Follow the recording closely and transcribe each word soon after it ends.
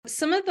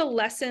some of the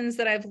lessons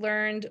that I've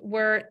learned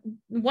were,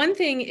 one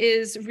thing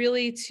is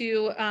really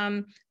to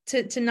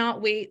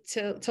not wait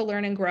to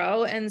learn and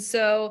grow. And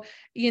so,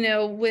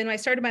 when I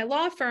started my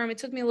law firm, it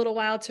took me a little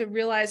while to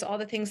realize all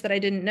the things that I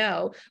didn't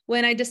know.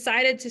 When I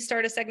decided to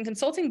start a second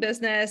consulting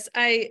business,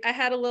 I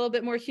had a little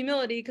bit more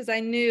humility because I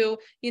knew,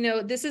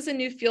 this is a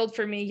new field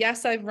for me.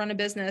 Yes, I've run a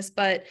business,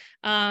 but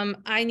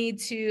I need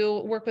to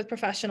work with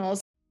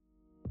professionals.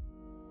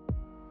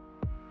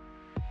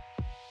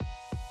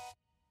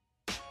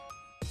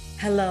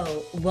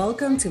 Hello,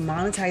 welcome to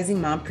Monetizing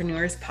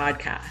Mompreneurs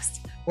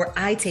podcast, where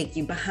I take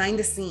you behind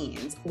the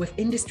scenes with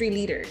industry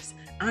leaders,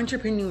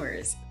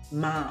 entrepreneurs,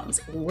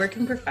 moms,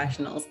 working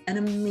professionals, and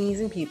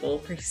amazing people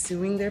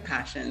pursuing their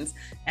passions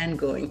and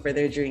going for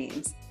their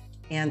dreams.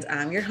 And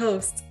I'm your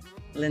host,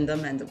 Linda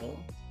Mendable.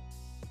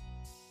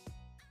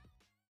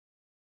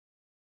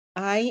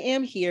 I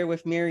am here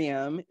with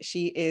Miriam.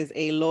 She is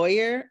a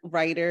lawyer,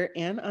 writer,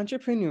 and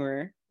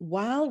entrepreneur.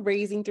 While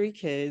raising 3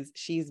 kids,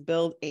 she's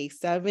built a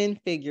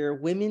 7-figure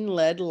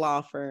women-led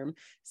law firm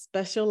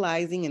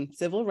specializing in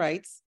civil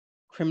rights,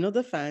 criminal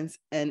defense,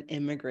 and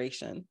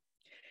immigration.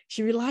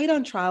 She relied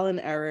on trial and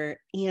error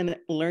and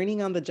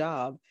learning on the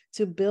job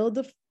to build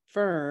the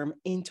firm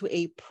into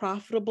a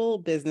profitable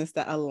business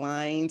that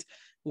aligned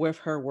with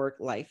her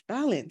work-life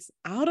balance.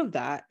 Out of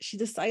that, she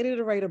decided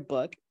to write a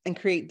book and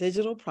create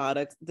digital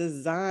products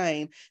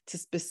designed to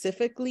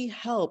specifically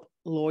help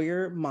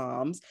lawyer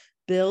moms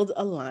build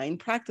aligned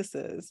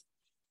practices.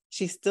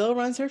 She still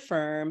runs her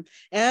firm,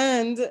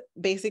 and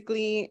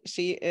basically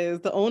she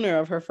is the owner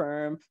of her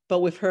firm, but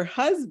with her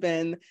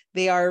husband,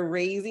 they are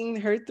raising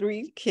her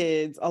 3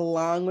 kids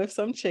along with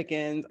some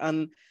chickens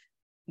on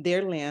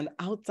their land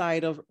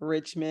outside of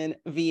Richmond,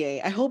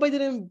 VA. I hope I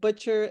didn't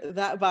butcher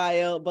that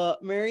bio,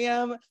 but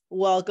Miriam,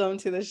 welcome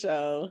to the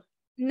show.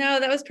 No,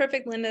 that was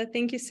perfect, Linda.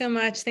 Thank you so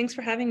much. Thanks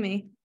for having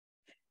me.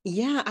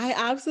 Yeah, I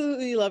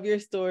absolutely love your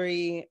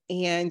story.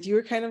 And you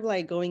were kind of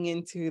like going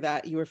into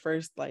that you were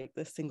first like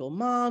the single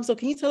mom. So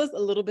can you tell us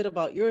a little bit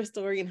about your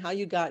story and how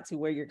you got to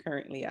where you're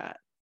currently at?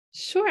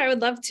 Sure, I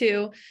would love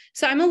to.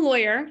 So I'm a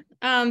lawyer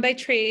by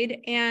trade,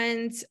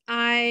 and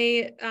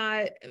I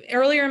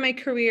earlier in my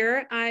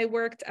career I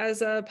worked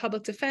as a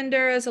public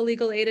defender, as a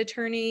legal aid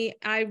attorney.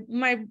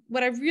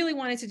 What I really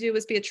wanted to do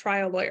was be a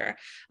trial lawyer.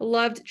 I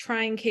loved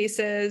trying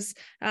cases.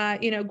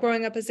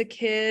 Growing up as a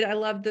kid, I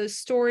loved those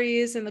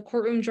stories and the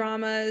courtroom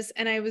dramas,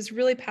 and I was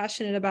really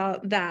passionate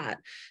about that.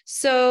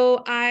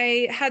 So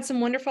I had some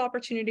wonderful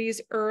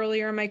opportunities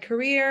earlier in my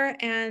career,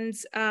 and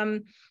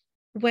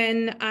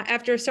when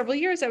after several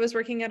years I was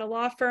working at a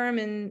law firm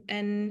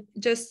and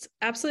just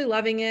absolutely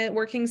loving it,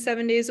 working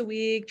 7 days a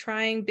week,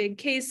 trying big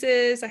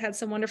cases. I had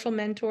some wonderful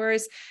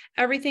mentors.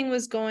 Everything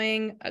was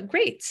going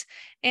great.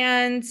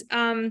 And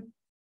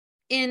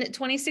in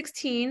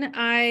 2016,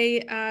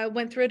 I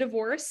went through a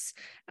divorce.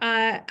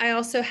 I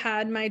also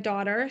had my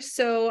daughter.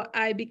 So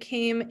I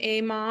became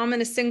a mom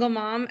and a single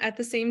mom at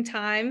the same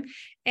time.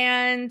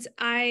 And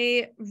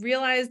I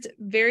realized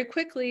very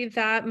quickly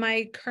that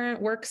my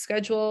current work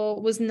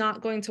schedule was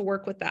not going to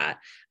work with that.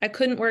 I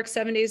couldn't work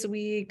 7 days a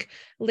week,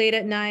 late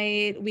at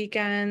night,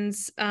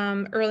 weekends,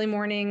 early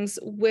mornings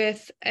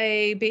with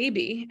a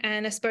baby,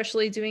 and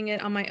especially doing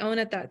it on my own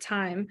at that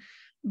time.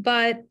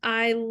 But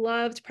I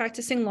loved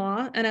practicing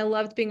law and I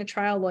loved being a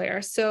trial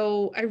lawyer.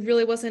 So I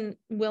really wasn't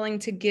willing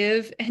to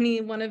give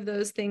any one of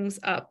those things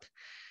up.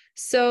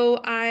 So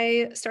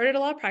I started a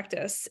law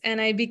practice and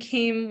I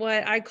became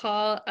what I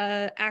call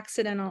an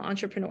accidental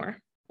entrepreneur.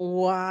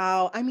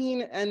 Wow. I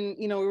mean, and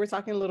we were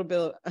talking a little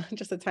bit,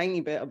 just a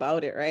tiny bit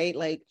about it, right?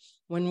 Like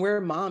when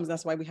we're moms,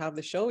 that's why we have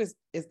the show is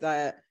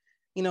that,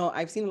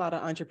 I've seen a lot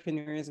of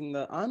entrepreneurs in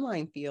the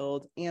online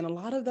field and a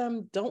lot of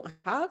them don't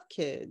have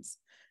kids.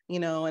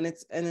 And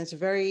it's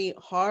very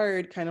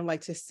hard kind of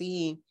like to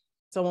see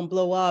someone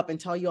blow up and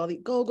tell you all the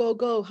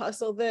go,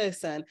 hustle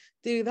this and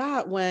do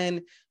that.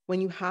 When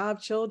you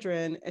have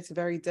children, it's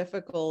very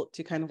difficult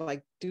to kind of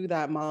like do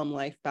that mom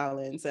life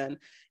balance and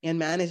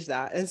manage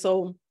that. And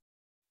so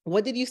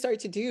what did you start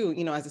to do,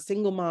 as a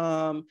single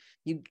mom?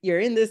 You're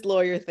in this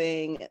lawyer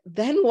thing.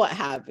 Then what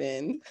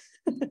happened?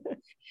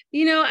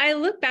 I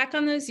look back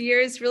on those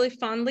years really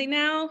fondly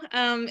now.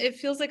 It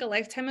feels like a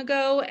lifetime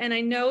ago, and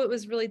I know it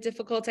was really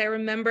difficult. I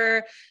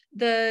remember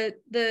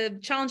the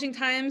challenging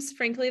times,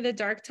 frankly, the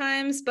dark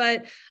times,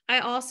 but I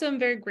also am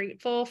very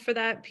grateful for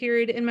that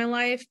period in my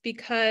life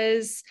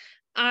because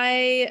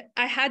I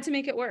had to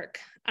make it work.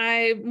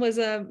 I was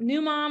a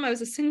new mom. I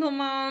was a single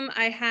mom.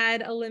 I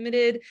had a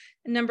limited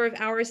number of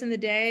hours in the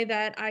day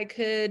that I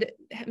could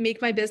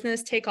make my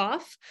business take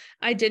off.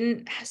 I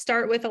didn't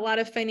start with a lot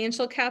of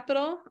financial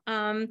capital.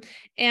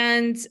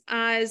 And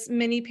as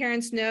many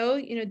parents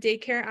know,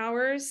 daycare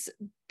hours,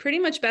 pretty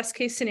much best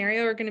case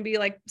scenario are going to be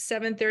like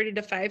 7:30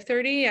 to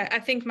 5:30. I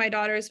think my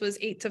daughter's was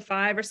 8 to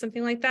 5 or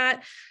something like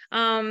that.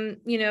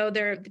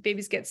 The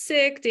babies get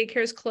sick,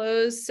 daycare's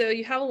closed. So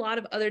you have a lot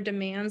of other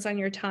demands on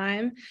your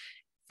time.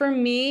 For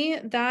me,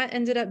 that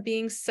ended up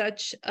being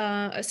such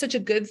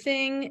a good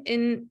thing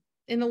in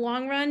in the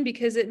long run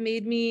because it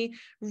made me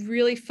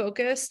really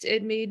focused.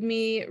 It made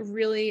me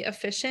really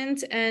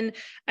efficient. And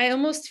I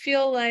almost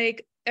feel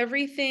like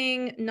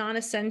everything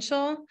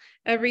non-essential,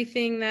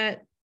 everything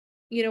that,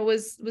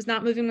 was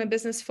not moving my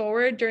business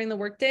forward during the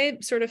workday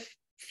sort of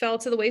fell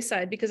to the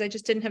wayside because I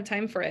just didn't have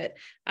time for it.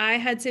 I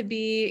had to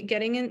be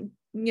getting in,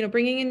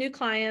 bringing in new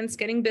clients,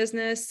 getting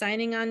business,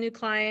 signing on new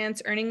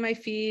clients, earning my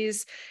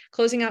fees,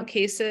 closing out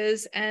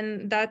cases.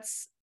 And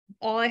that's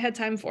all I had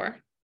time for.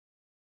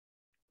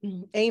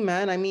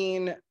 Amen. I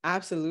mean,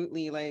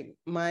 absolutely. Like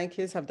my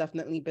kids have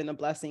definitely been a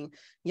blessing.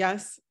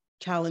 Yes,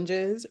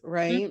 challenges,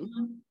 right?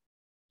 Mm-hmm.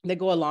 They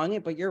go along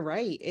it, but you're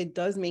right. It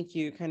does make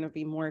you kind of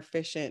be more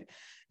efficient.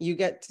 You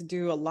get to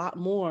do a lot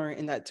more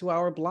in that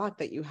 2-hour block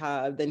that you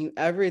have than you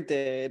ever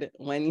did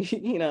when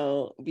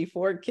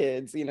before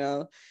kids,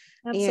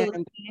 Absolutely.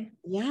 And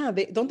yeah,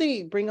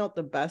 they bring out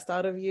the best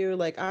out of you.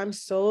 Like I'm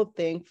so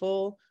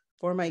thankful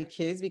for my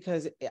kids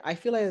because I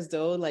feel as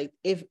though like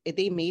if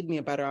they made me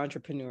a better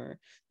entrepreneur,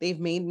 they've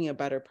made me a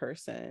better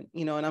person,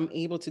 and I'm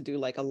able to do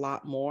like a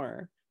lot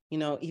more,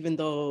 even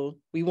though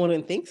we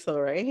wouldn't think so,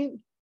 right?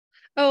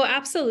 Oh,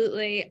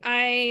 absolutely.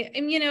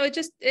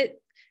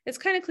 It's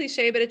kind of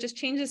cliche, but it just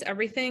changes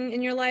everything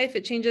in your life.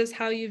 It changes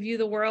how you view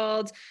the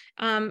world.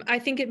 I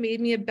think it made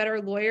me a better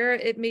lawyer.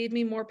 It made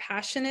me more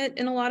passionate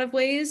in a lot of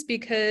ways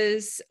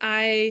because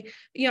I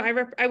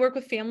work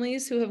with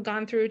families who have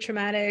gone through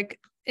traumatic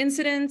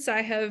incidents.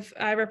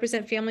 I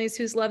represent families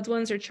whose loved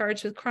ones are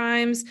charged with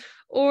crimes,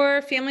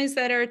 or families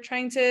that are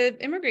trying to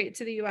immigrate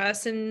to the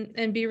US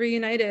and be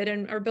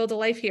reunited or build a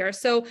life here.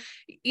 So,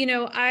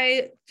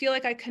 I feel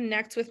like I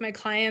connect with my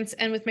clients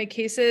and with my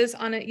cases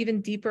on an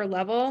even deeper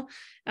level.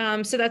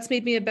 So that's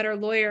made me a better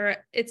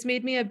lawyer. It's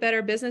made me a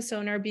better business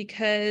owner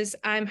because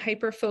I'm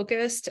hyper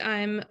focused,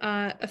 I'm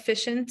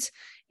efficient,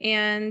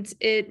 and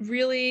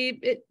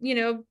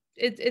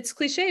it's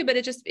cliche, but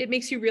it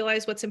makes you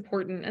realize what's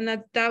important.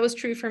 And that was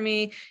true for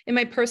me in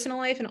my personal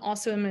life and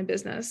also in my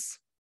business.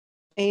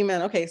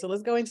 Amen. Okay, so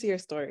let's go into your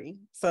story.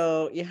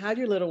 So you had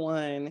your little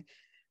one,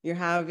 you're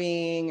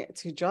having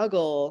to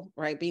juggle,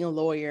 right? Being a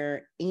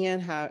lawyer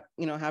and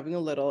having a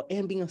little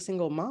and being a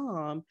single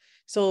mom.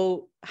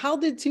 So how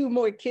did 2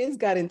 more kids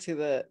got into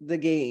the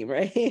game,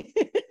 right?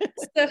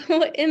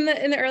 So in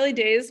the early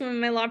days when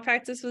my law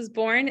practice was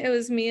born, it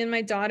was me and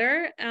my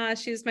daughter.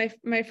 She's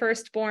my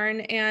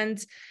firstborn,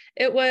 and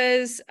it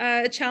was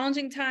a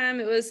challenging time.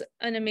 It was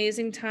an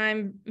amazing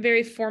time,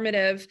 very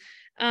formative.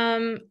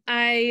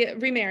 I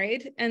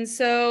remarried, and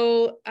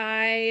so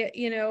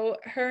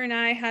her and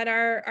I had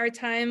our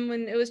time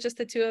when it was just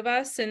the 2 of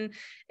us, and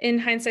in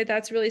hindsight,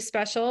 that's really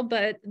special.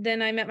 But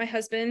then I met my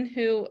husband,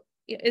 who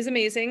is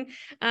amazing.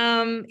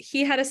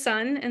 He had a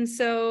son, and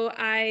so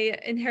I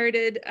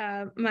inherited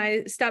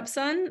my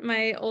stepson,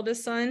 my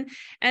oldest son,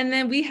 and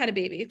then we had a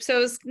baby. So it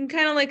was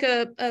kind of like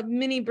a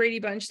mini Brady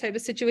Bunch type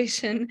of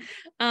situation.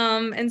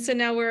 And so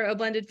now we're a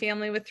blended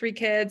family with 3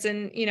 kids,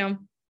 and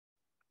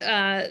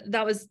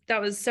that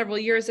was several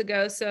years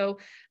ago. So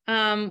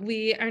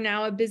we are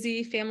now a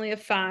busy family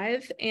of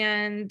 5,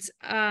 and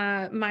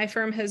my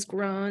firm has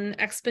grown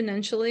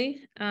exponentially.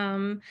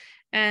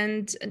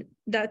 And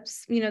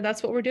that's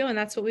what we're doing.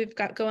 That's what we've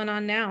got going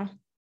on now.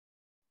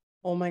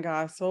 Oh my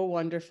gosh, so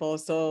wonderful.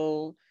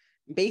 So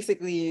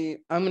basically,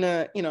 I'm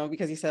gonna,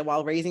 because you said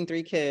while raising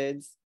 3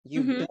 kids,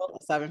 you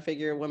built a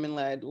 7-figure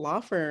women-led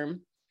law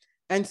firm.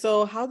 And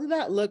so how did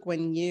that look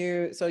when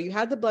you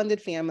had the blended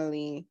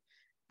family,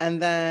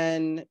 and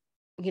then,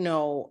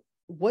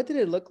 what did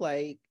it look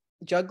like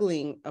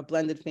juggling a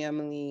blended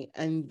family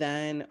and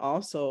then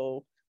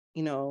also,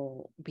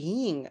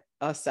 being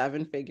a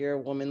 7-figure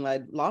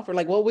woman-led law firm?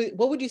 Like, what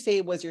would you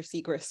say was your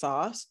secret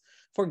sauce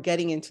for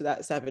getting into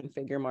that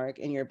 7-figure mark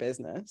in your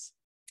business?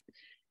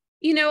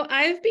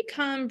 I've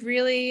become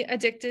really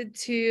addicted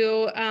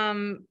to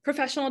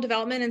professional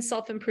development and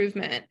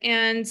self-improvement.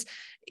 And,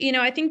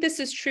 I think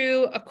this is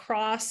true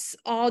across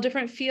all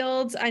different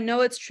fields. I know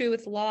it's true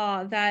with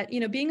law that,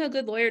 being a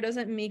good lawyer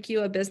doesn't make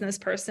you a business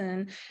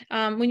person.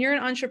 When you're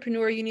an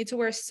entrepreneur, you need to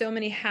wear so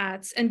many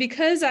hats. And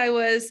because I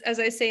was, as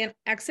I say, an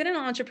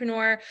accidental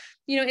entrepreneur,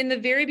 in the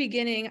very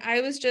beginning, I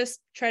was just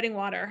treading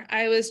water.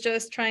 I was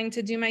just trying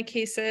to do my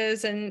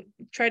cases and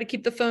try to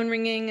keep the phone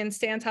ringing and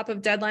stay on top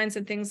of deadlines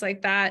and things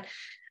like that.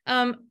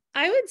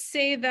 I would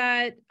say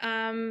that,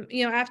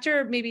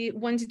 after maybe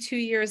 1 to 2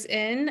 years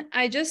in,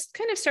 I just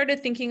kind of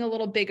started thinking a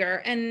little bigger.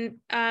 And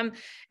I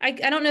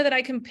don't know that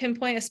I can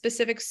pinpoint a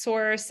specific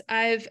source.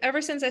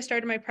 Ever since I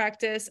started my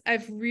practice,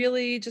 I've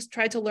really just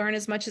tried to learn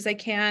as much as I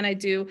can. I've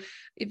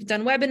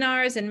done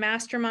webinars and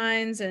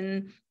masterminds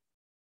and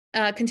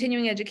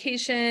continuing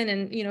education.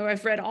 And,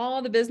 I've read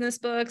all the business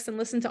books and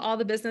listened to all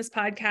the business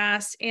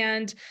podcasts.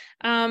 And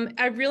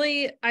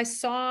I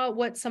saw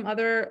what some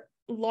other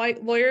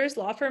lawyers,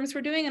 law firms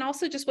were doing, and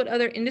also just what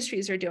other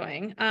industries are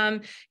doing.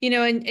 And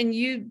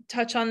you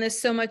touch on this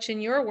so much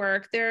in your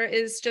work.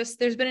 There's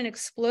been an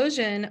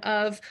explosion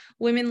of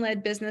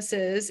women-led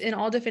businesses in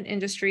all different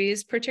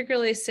industries,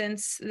 particularly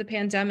since the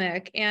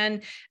pandemic.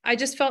 And I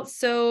just felt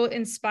so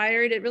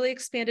inspired. It really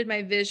expanded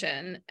my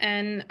vision.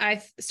 And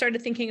I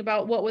started thinking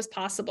about what was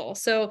possible.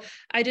 So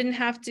I didn't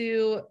have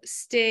to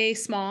stay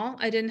small.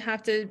 I didn't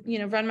have to,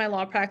 run my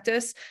law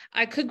practice.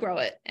 I could grow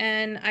it,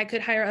 and I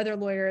could hire other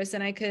lawyers,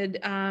 and I could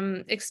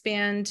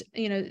expand,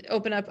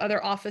 open up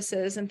other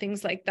offices and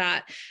things like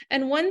that.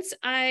 And once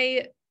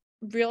I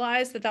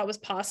realized that was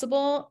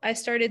possible, I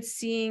started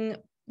seeing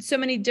so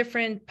many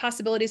different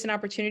possibilities and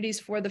opportunities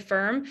for the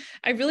firm.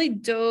 I really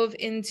dove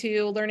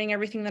into learning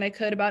everything that I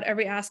could about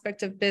every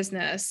aspect of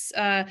business,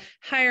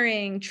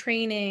 hiring,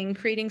 training,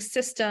 creating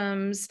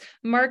systems,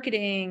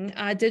 marketing,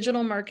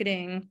 digital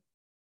marketing.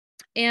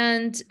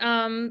 And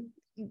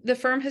the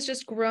firm has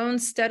just grown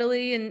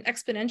steadily and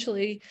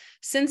exponentially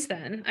since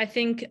then. I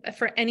think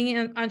for any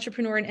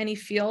entrepreneur in any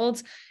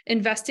field,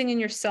 investing in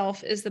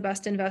yourself is the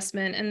best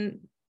investment. And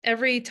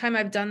every time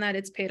I've done that,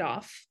 it's paid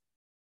off.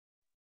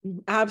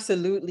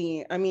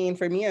 Absolutely. I mean,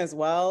 for me as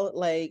well,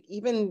 like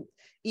even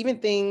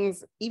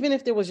things, even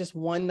if there was just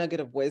one nugget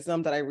of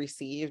wisdom that I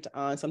received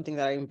on something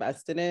that I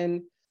invested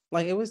in,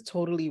 like it was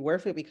totally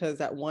worth it, because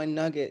that one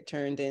nugget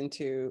turned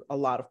into a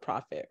lot of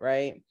profit,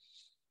 right?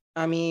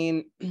 I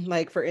mean,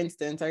 like for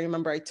instance, I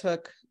remember I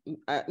took,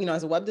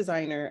 as a web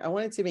designer, I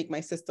wanted to make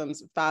my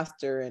systems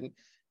faster and,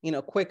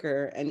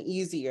 quicker and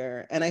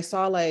easier. And I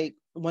saw like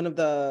one of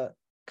the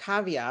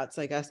caveats,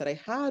 I guess, that I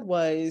had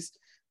was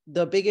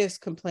the biggest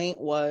complaint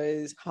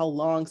was how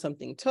long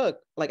something took.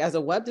 Like as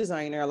a web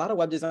designer, a lot of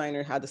web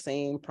designers had the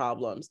same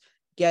problems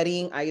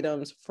getting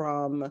items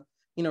from,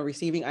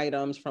 receiving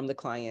items from the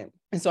client.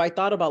 And so I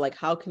thought about like,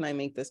 how can I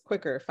make this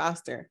quicker,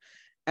 faster?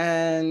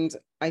 And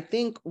I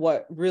think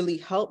what really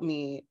helped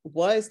me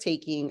was I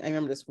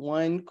remember this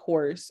one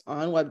course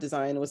on web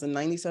design. It was a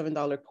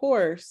 $97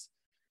 course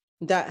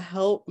that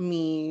helped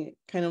me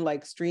kind of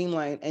like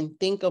streamline and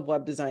think of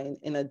web design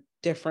in a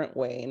different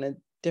way, in a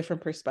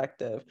different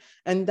perspective.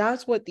 And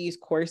that's what these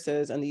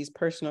courses and these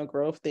personal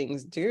growth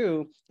things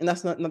do. And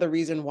that's another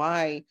reason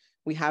why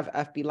we have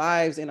FB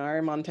Lives in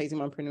our Monetizing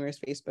Mompreneurs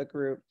Facebook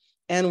group.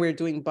 And we're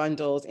doing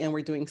bundles and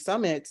we're doing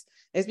summits,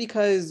 is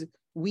because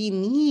we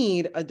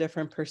need a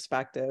different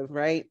perspective,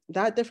 right?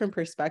 That different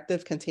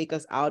perspective can take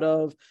us out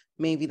of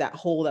maybe that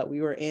hole that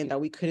we were in that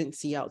we couldn't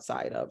see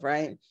outside of,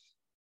 right?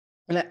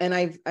 And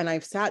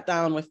I've sat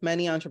down with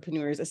many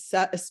entrepreneurs,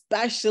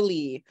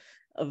 especially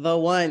the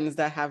ones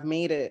that have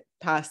made it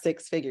past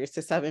 6 figures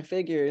to 7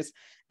 figures,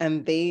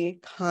 and they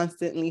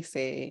constantly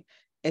say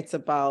it's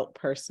about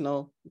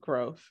personal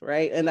growth,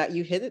 right? And that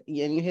you hit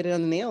it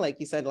on the nail, like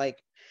you said, like,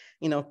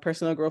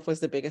 personal growth was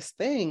the biggest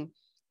thing.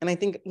 And I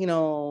think,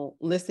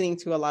 listening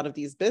to a lot of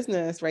these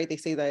business, right, they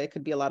say that it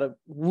could be a lot of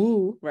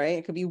woo, right?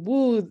 It could be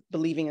woo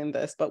believing in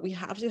this, but we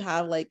have to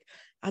have like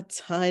a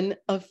ton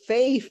of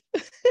faith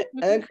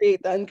and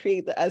create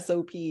the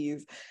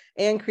SOPs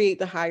and create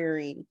the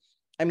hiring.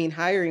 I mean,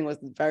 hiring was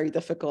very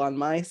difficult on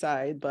my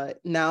side, but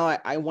now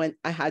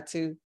I had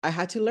to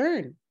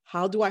learn,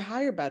 how do I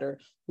hire better?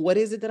 What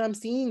is it that I'm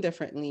seeing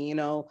differently,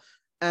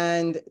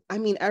 And I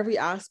mean, every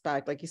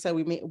aspect, like you said,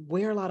 we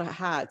wear a lot of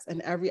hats,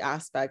 and every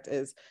aspect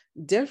is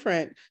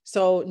different.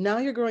 So now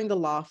you're growing the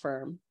law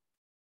firm.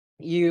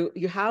 You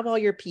have all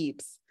your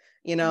peeps,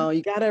 you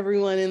got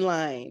everyone in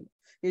line.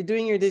 You're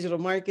doing your digital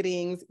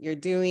marketings, you're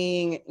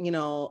doing,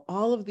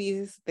 all of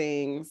these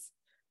things.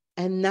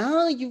 And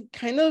now you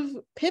kind of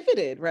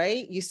pivoted,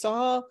 right? You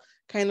saw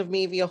kind of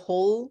maybe a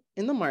hole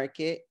in the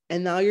market,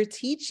 and now you're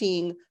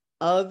teaching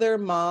other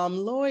mom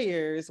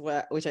lawyers,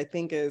 which I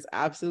think is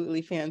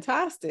absolutely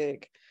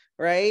fantastic,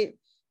 right?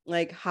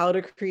 Like how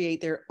to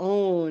create their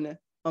own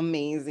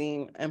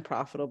amazing and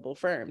profitable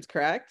firms,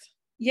 correct?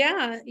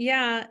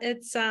 Yeah.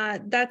 It's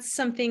that's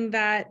something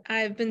that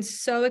I've been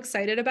so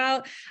excited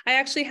about. I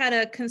actually had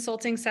a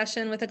consulting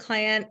session with a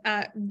client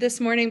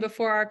this morning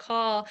before our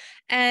call.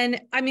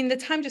 And I mean, the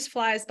time just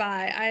flies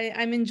by.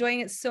 I'm enjoying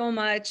it so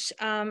much.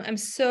 I'm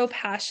so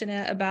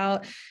passionate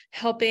about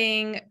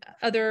helping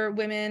other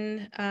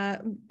women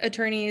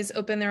attorneys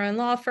open their own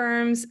law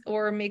firms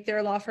or make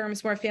their law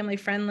firms more family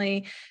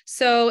friendly.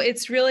 So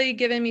it's really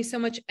given me so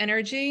much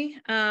energy.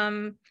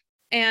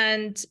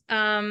 And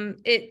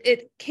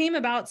it came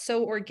about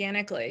so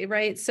organically,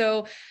 right?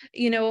 So,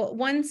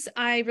 once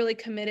I really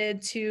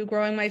committed to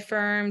growing my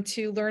firm,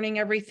 to learning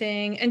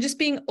everything, and just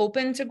being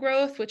open to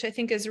growth, which I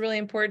think is really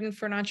important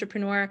for an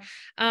entrepreneur.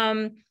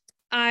 Another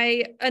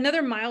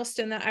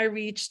milestone that I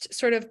reached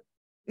sort of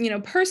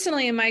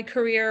personally in my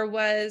career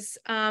was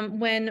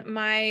when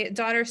my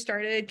daughter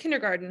started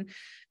kindergarten,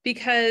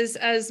 because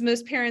as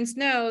most parents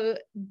know,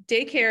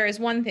 daycare is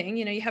one thing.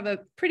 You have a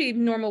pretty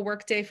normal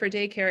work day for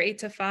daycare, 8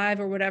 to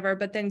 5 or whatever,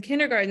 but then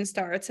kindergarten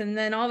starts, and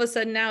then all of a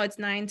sudden now it's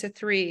 9 to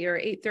 3 or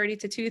 8:30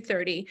 to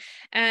 2:30.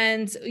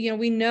 And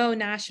we know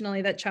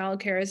nationally that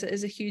childcare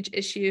is a huge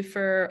issue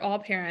for all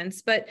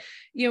parents. But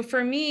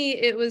for me,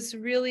 it was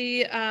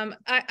really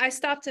I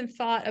stopped and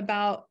thought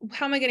about,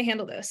 how am I going to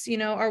handle this?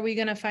 Are we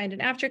going to find an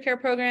aftercare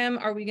program?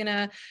 Are we going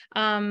to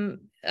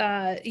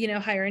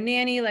hire a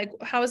nanny? Like,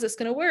 how is this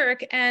going to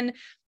work? And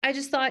I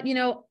just thought,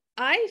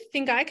 I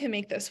think I can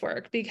make this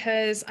work,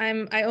 because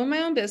I own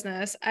my own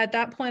business. At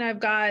that point, I've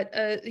got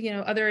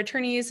other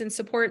attorneys and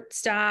support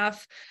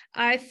staff.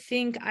 I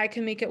think I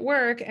can make it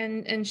work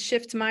and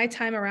shift my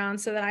time around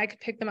so that I could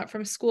pick them up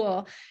from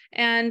school.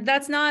 And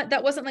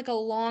that wasn't like a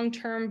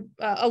long-term,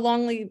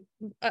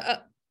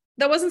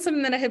 that wasn't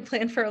something that I had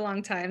planned for a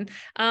long time.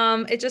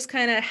 It just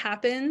kind of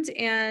happened.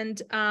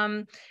 And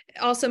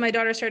also my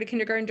daughter started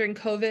kindergarten during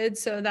COVID.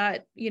 So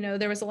that,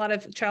 there was a lot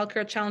of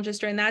childcare challenges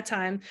during that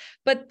time.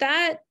 But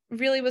that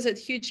really was a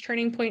huge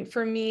turning point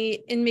for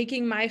me in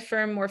making my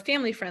firm more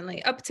family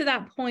friendly. Up to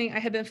that point, I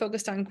had been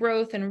focused on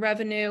growth and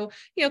revenue,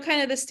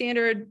 kind of the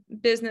standard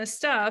business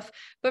stuff.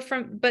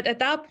 But at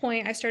that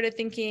point, I started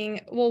thinking,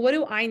 well, what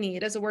do I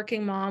need as a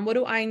working mom? What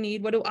do I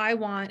need? What do I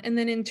want? And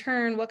then in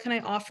turn, what can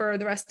I offer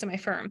the rest of my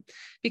firm?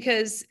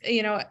 Because,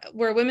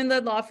 we're a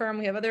women-led law firm.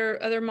 We have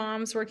other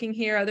moms working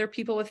here, other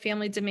people with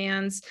family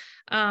demands.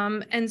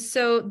 And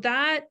so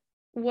that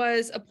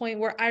was a point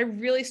where I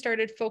really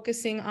started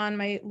focusing on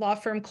my law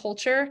firm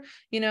culture.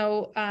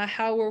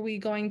 How were we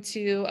going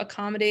to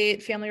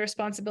accommodate family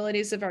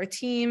responsibilities of our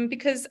team?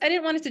 Because I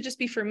didn't want it to just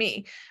be for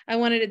me. I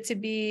wanted it to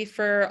be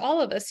for all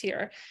of us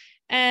here.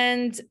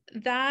 And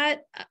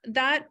that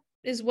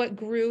is what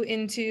grew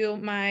into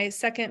my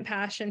second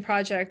passion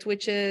project,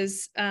 which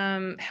is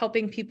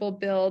helping people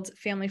build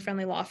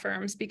family-friendly law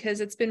firms,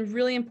 because it's been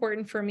really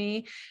important for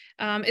me.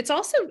 It's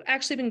also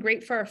actually been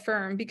great for our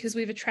firm, because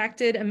we've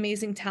attracted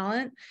amazing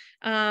talent,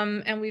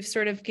 and we've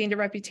sort of gained a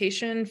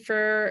reputation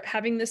for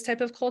having this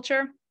type of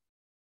culture.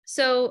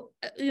 So,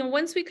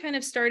 once we kind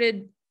of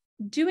started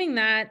doing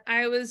that,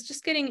 I was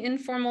just getting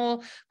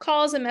informal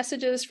calls and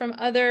messages from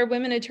other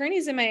women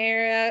attorneys in my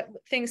area,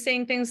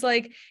 saying things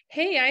like,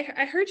 hey,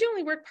 I heard you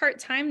only work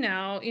part-time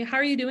now. How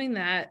are you doing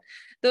that?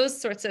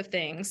 Those sorts of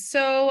things.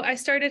 So I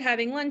started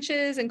having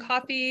lunches and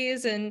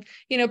coffees and,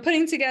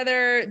 putting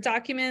together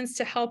documents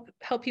to help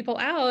people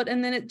out.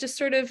 And then it just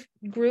sort of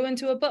grew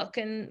into a book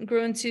and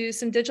grew into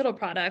some digital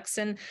products.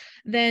 And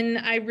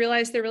then I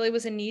realized there really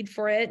was a need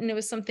for it. And it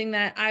was something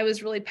that I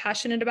was really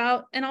passionate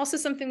about, and also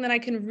something that I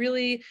can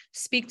really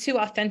speak to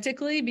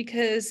authentically,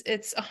 because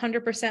it's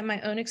 100% my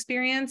own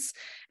experience.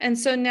 And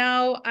so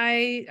now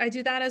I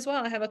do that as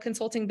well. I have a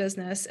consulting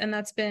business, and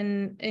that's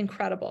been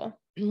incredible.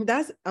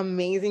 That's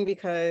amazing,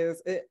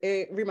 because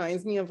it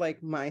reminds me of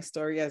like my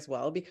story as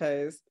well,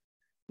 because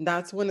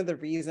that's one of the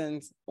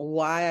reasons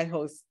why I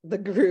host the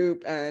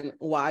group and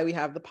why we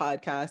have the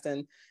podcast,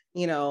 and,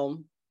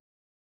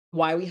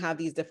 why we have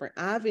these different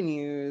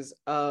avenues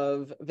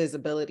of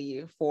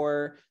visibility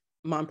for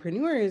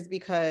mompreneurs,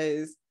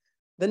 because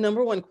the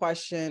number one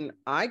question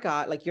I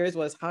got, like yours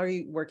was, how are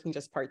you working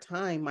just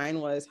part-time?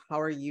 Mine was,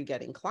 how are you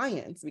getting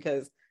clients?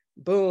 Because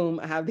boom,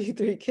 I have these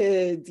 3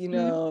 kids,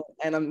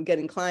 and I'm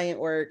getting client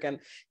work, and,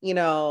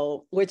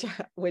 which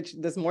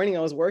this morning I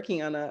was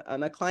working on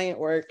a client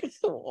work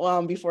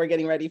before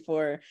getting ready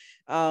for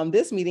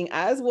this meeting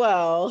as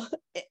well,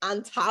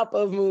 on top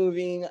of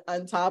moving,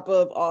 on top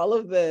of all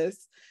of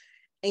this.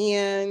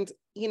 And,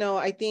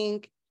 I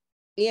think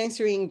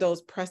answering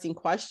those pressing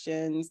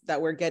questions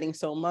that we're getting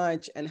so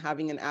much, and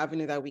having an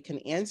avenue that we can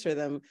answer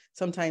them,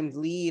 sometimes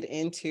lead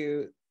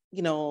into,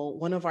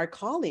 one of our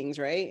callings,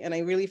 right? And I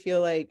really feel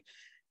like,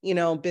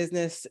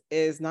 business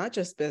is not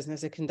just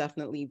business. It can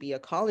definitely be a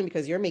calling,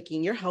 because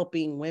you're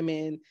helping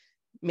women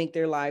make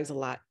their lives a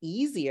lot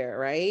easier,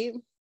 right?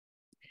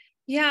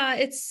 Yeah,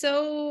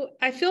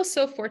 I feel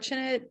so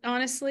fortunate,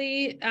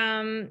 honestly.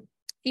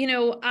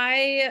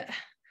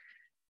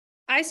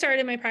 I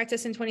started my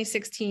practice in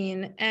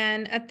 2016.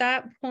 And at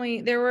that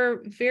point, there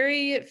were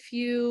very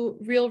few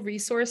real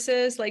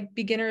resources, like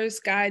beginner's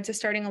guide to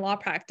starting a law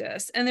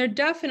practice. And there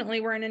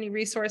definitely weren't any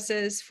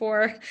resources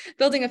for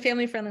building a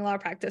family-friendly law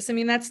practice. I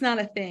mean, that's not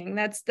a thing.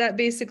 That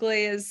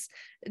basically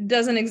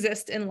doesn't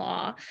exist in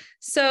law.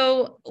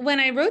 So when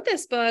I wrote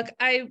this book,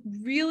 I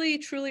really,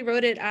 truly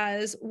wrote it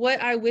as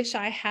what I wish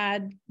I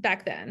had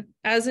back then,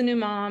 as a new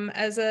mom,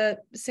 as a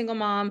single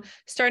mom,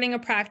 starting a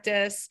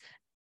practice.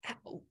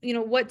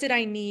 What did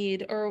I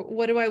need, or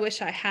what do I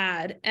wish I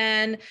had?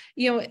 And,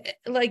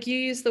 like you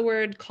use the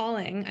word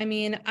calling. I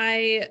mean,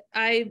 I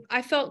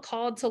felt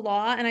called to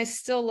law, and I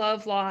still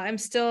love law. I'm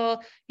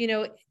still,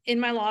 in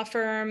my law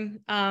firm.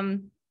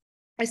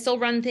 I still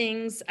run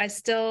things. I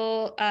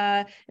still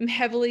am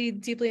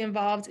deeply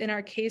involved in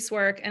our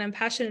casework, and I'm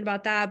passionate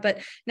about that. But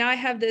now I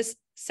have this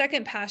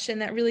second passion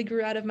that really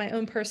grew out of my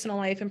own personal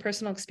life and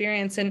personal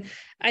experience. And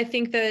I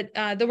think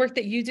that the work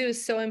that you do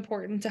is so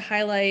important to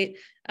highlight,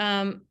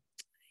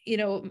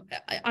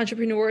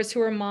 entrepreneurs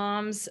who are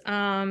moms.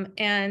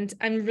 And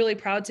I'm really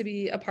proud to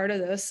be a part of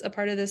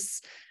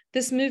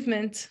this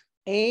movement.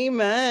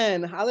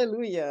 Amen.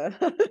 Hallelujah.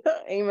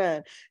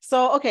 Amen.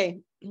 So, okay.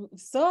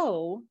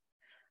 So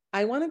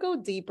I want to go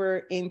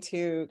deeper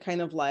into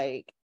kind of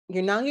like,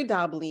 you're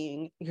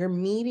dabbling, you're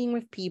meeting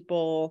with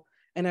people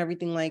and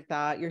everything like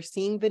that. You're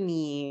seeing the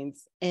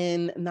needs,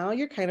 and now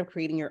you're kind of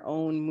creating your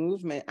own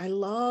movement. I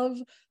love,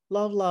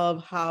 love,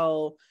 love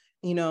how,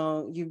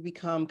 you've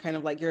become kind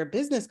of like, you're a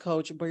business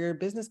coach, but you're a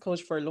business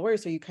coach for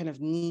lawyers. So you kind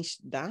of niche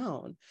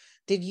down.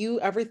 Did you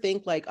ever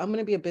think like, I'm going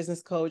to be a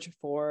business coach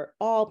for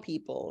all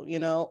people,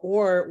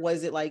 or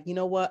was it like, you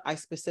know what, I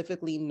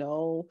specifically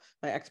know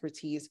my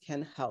expertise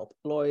can help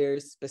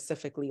lawyers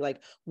specifically?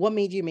 Like, what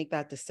made you make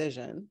that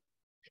decision?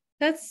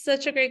 That's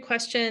such a great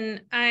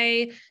question.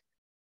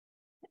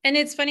 And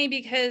it's funny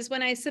because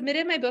when I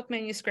submitted my book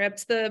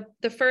manuscript, the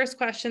first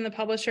question the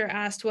publisher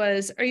asked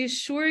was, are you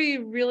sure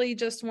you really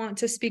just want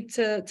to speak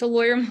to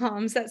lawyer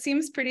moms? That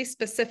seems pretty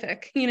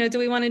specific. Do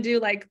we want to do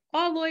like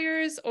all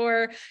lawyers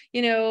or,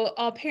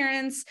 all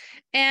parents?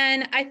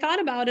 And I thought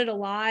about it a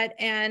lot,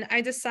 and I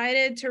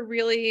decided to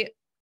really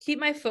keep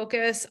my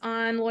focus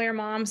on lawyer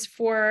moms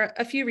for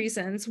a few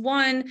reasons.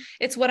 One,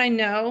 it's what I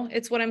know,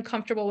 it's what I'm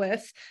comfortable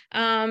with.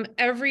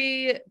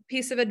 Every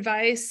piece of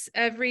advice,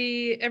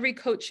 every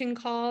coaching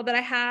call that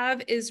I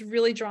have is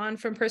really drawn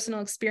from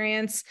personal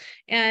experience,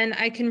 and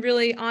I can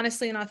really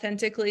honestly and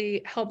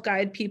authentically help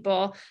guide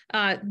people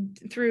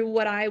through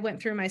what I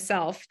went through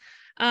myself.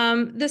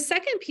 The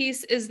second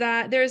piece is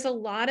that there's a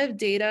lot of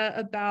data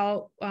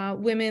about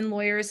women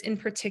lawyers in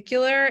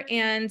particular,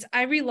 and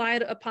I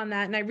relied upon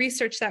that and I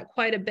researched that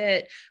quite a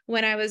bit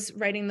when I was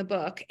writing the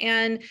book.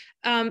 And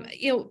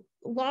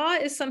law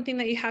is something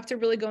that you have to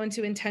really go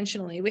into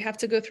intentionally. We have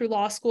to go through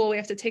law school, we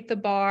have to take the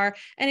bar,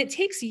 and it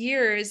takes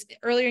years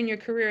earlier in your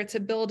career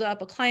to build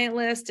up a client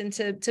list and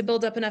to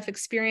build up enough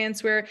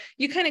experience where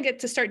you kind of get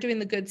to start doing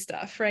the good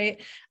stuff, right?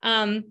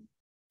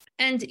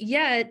 And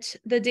yet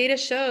the data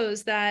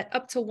shows that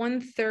up to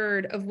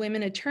 1/3 of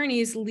women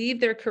attorneys leave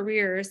their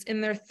careers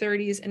in their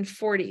 30s and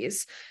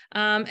 40s.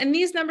 And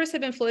these numbers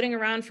have been floating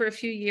around for a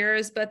few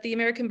years, but the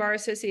American Bar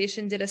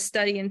Association did a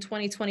study in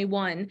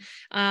 2021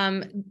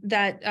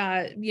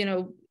 that,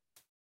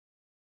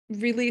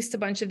 released a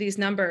bunch of these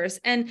numbers.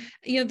 And,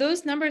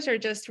 those numbers are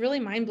just really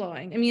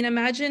mind-blowing. I mean,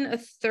 imagine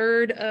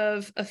 1/3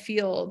 of a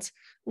field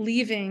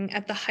leaving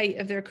at the height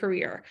of their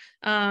career,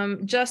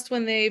 just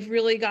when they've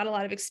really got a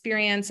lot of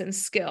experience and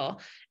skill.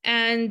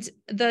 And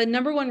the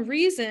number one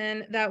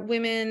reason that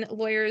women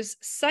lawyers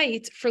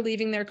cite for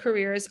leaving their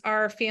careers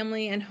are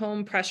family and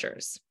home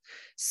pressures.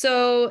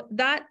 So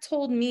that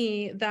told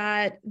me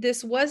that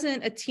this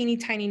wasn't a teeny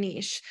tiny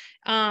niche,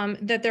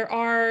 that there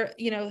are,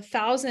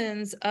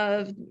 thousands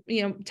of,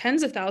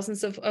 tens of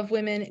thousands of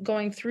women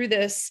going through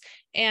this.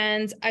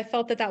 And I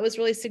felt that that was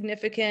really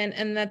significant,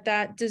 and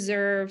that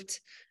deserved,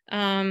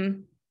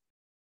 some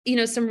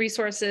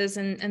resources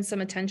and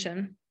some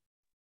attention.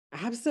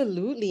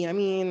 Absolutely. I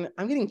mean,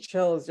 I'm getting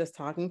chills just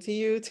talking to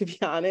you, to be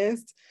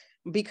honest,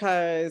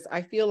 because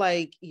I feel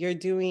like you're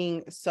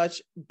doing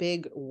such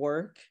big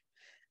work,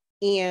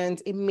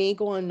 and it may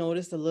go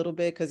unnoticed a little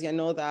bit because I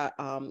know that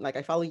like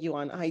I follow you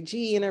on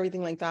IG and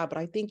everything like that, but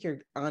I think you're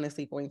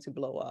honestly going to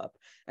blow up,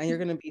 and you're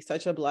going to be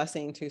such a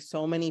blessing to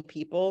so many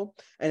people,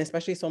 and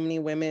especially so many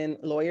women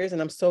lawyers.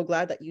 And I'm so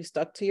glad that you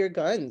stuck to your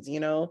guns.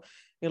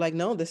 You're like,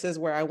 no, this is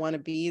where I want to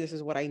be. This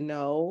is what I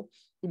know,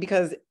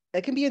 because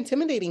it can be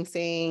intimidating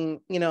saying,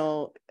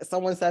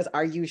 someone says,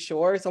 are you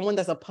sure? Someone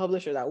that's a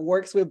publisher that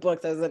works with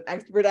books, as an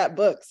expert at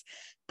books,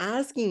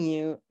 asking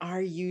you,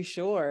 are you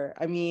sure?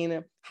 I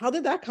mean, how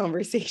did that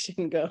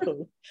conversation go?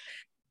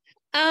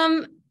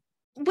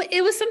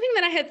 It was something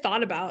that I had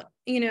thought about.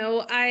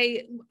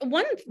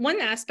 One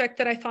aspect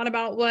that I thought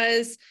about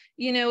was,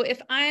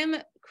 if I'm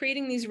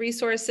creating these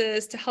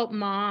resources to help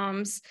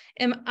moms,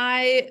 am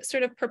I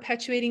sort of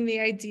perpetuating the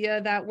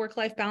idea that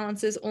work-life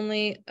balance is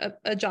only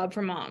a job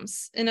for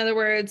moms? In other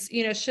words,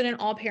 shouldn't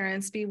all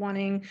parents be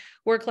wanting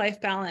work-life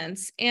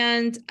balance?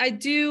 And I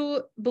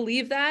do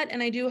believe that,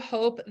 and I do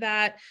hope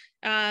that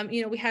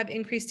we have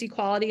increased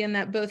equality and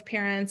that both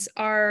parents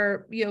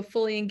are,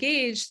 fully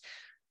engaged.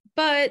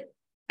 But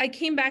I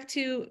came back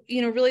to,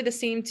 really the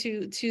same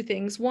two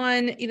things.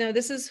 One,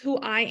 this is who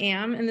I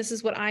am and this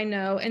is what I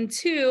know. And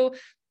two,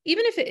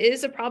 even if it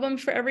is a problem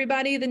for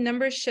everybody, the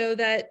numbers show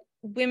that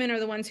women are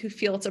the ones who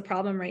feel it's a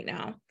problem right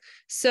now.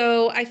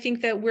 So I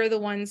think that we're the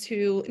ones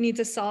who need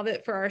to solve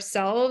it for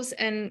ourselves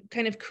and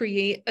kind of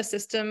create a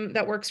system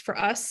that works for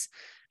us.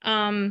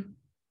 And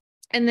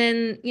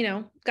then,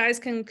 guys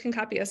can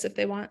copy us if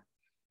they want.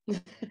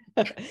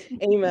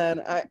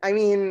 Amen. I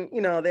mean,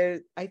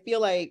 I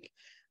feel like,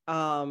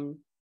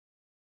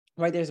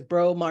 right, there's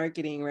bro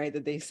marketing, right,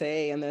 that they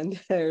say, and then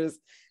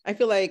I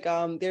feel like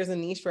there's a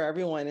niche for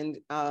everyone. And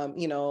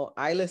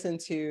I listen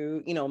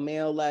to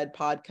male-led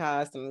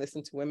podcasts and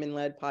listen to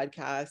women-led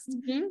podcasts,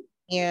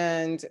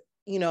 And,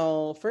 you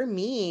know, for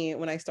me,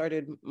 when I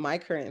started my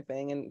current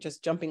thing and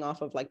just jumping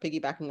off of like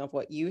piggybacking of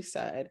what you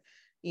said,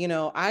 you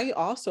know, I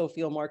also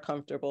feel more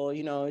comfortable,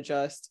 you know,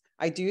 just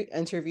I do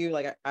interview,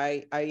 like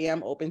I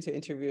am open to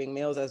interviewing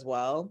males as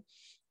well,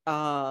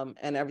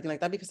 and everything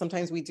like that, because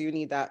sometimes we do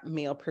need that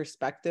male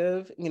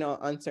perspective, you know,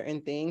 on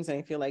certain things. And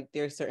I feel like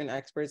there's certain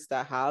experts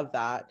that have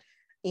that.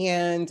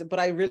 And but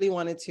I really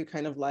wanted to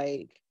kind of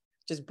like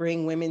just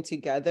bring women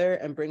together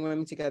and bring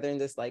women together in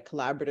this like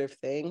collaborative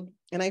thing.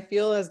 And I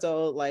feel as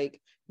though like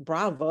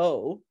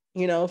bravo,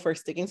 you know, for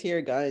sticking to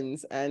your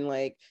guns and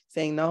like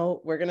saying,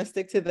 no, we're going to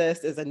stick to this.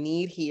 There's a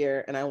need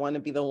here. And I want to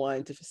be the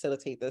one to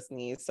facilitate this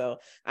need. So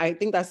I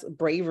think that's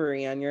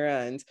bravery on your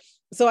end.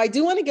 So I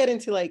do want to get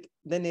into like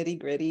the nitty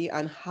gritty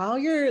on how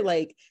you're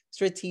like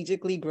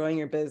strategically growing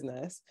your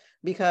business,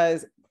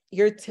 because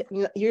you're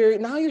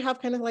now you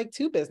have kind of like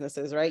two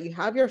businesses, right? You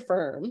have your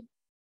firm.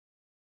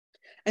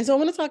 And so I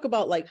want to talk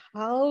about like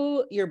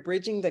how you're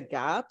bridging the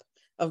gap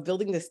of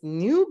building this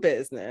new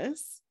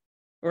business,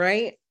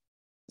 right?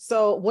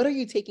 So what are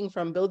you taking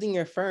from building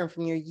your firm,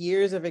 from your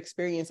years of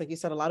experience? Like you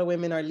said, a lot of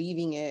women are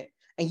leaving it.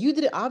 And you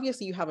did it,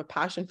 obviously you have a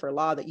passion for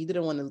law that you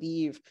didn't want to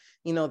leave,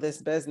 you know,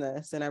 this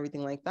business and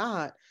everything like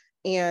that.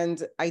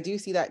 And I do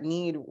see that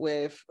need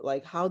with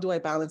like, how do I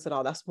balance it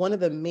all? That's one of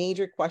the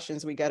major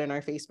questions we get in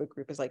our Facebook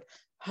group is like,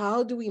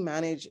 how do we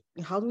manage,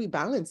 how do we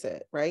balance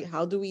it, right?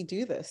 How do we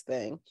do this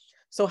thing?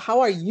 So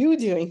how are you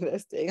doing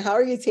this thing? How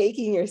are you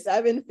taking your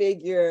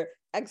 7-figure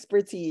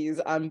expertise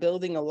on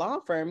building a law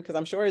firm, because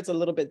I'm sure it's a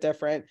little bit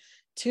different,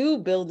 to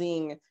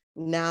building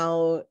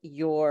now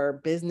your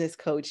business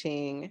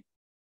coaching,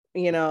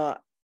 you know,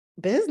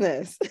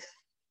 business?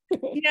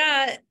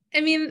 Yeah,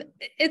 I mean,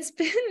 it's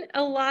been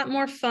a lot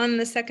more fun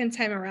the second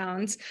time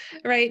around,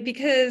 right?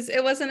 Because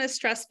it wasn't as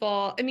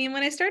stressful. I mean,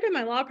 when I started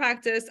my law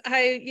practice,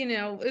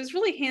 it was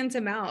really hand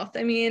to mouth.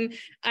 I mean,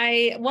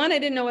 I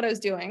didn't know what I was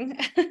doing.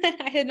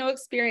 I had no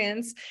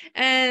experience.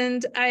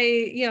 And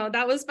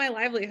that was my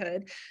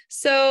livelihood.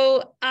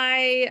 So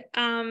my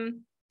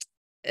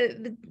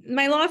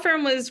law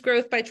firm was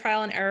growth by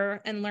trial and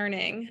error and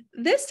learning.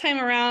 This time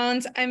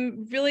around,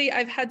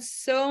 I've had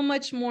so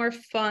much more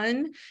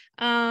fun.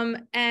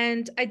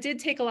 And I did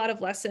take a lot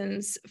of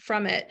lessons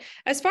from it.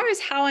 As far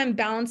as how I'm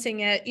balancing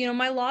it,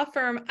 my law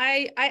firm,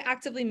 I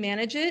actively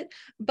manage it,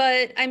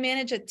 but I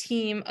manage a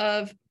team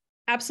of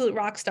absolute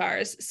rock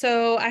stars.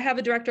 So I have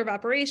a director of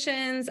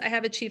operations, I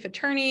have a chief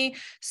attorney.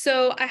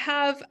 So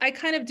I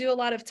kind of do a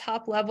lot of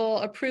top level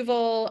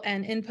approval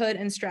and input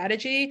and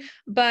strategy,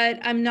 but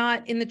I'm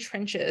not in the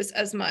trenches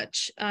as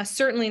much.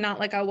 Certainly not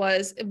like I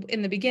was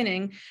in the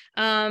beginning.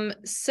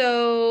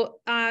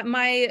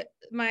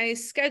 My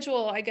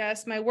schedule, I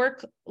guess, my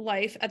work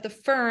life at the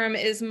firm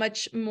is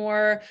much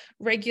more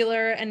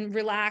regular and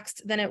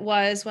relaxed than it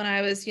was when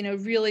I was,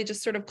 really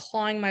just sort of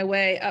clawing my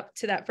way up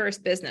to that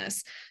first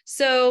business.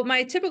 So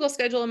my typical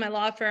schedule in my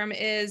law firm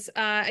is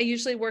I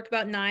usually work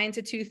about 9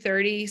 to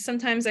 2:30.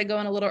 Sometimes I go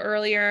in a little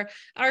earlier.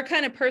 Our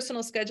kind of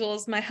personal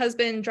schedules, my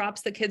husband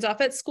drops the kids off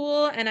at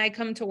school and I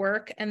come to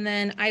work, and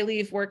then I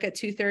leave work at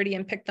 2:30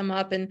 and pick them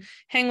up and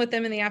hang with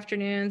them in the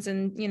afternoons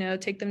and,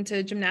 take them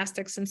to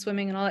gymnastics and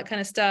swimming and all that kind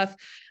of stuff.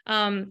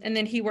 And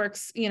then he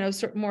works,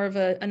 sort of more of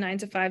a 9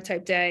 to 5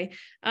 type day.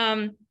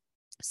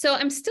 So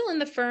I'm still in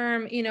the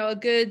firm, a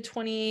good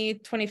 20,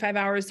 25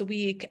 hours a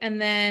week.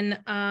 And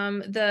then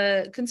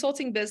the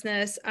consulting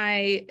business,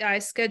 I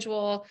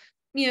schedule,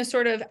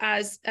 sort of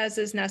as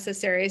is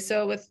necessary.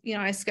 So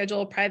I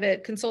schedule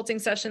private consulting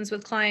sessions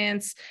with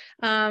clients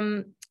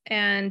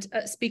and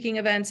speaking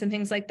events and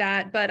things like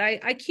that. But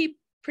I keep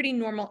pretty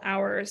normal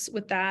hours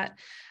with that.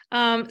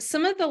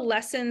 Some of the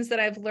lessons that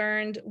I've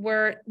learned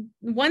were,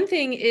 one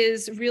thing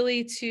is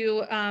really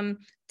to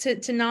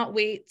not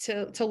wait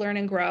to learn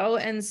and grow.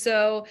 And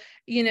so,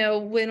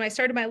 when I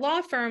started my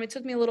law firm, it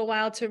took me a little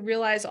while to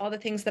realize all the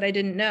things that I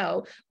didn't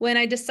know. When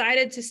I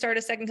decided to start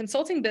a second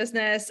consulting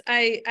business,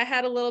 I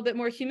had a little bit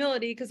more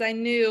humility because I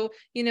knew,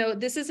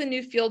 this is a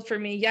new field for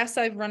me. Yes,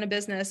 I've run a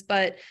business,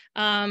 but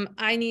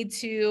I need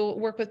to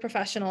work with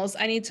professionals.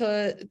 I need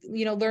to,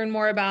 learn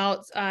more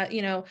about,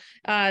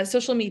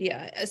 social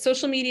media.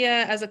 Social media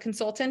as a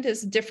consultant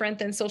is different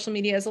than social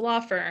media as a law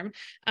firm.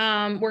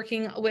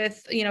 Working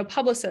with,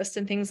 publicists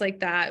and things like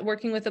that.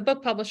 Working with a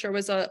book publisher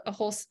was a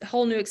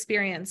whole new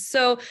experience.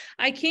 So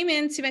I came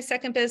into my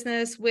second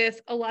business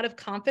with a lot of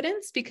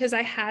confidence because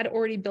I had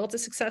already built a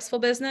successful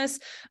business,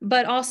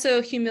 but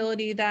also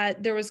humility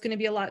that there was going to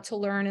be a lot to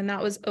learn, and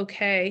that was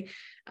okay.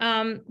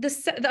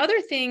 The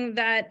other thing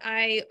that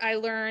I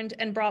learned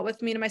and brought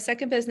with me to my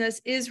second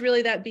business is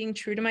really that being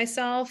true to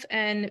myself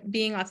and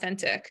being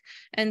authentic.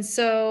 And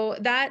so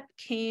that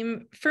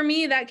came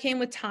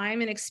with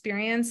time and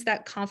experience,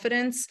 that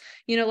confidence,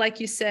 like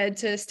you said,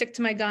 to stick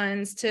to my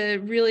guns, to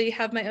really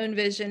have my own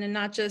vision and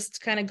not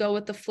just kind of go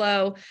with the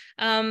flow.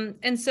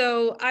 And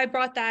so I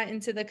brought that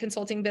into the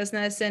consulting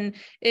business, and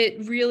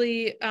it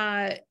really,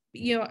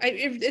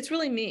 it's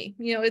really me,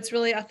 it's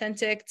really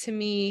authentic to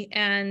me.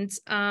 And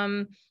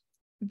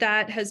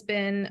that has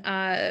been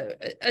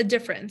a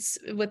difference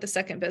with the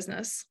second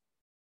business.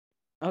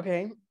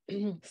 Okay.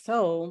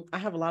 So I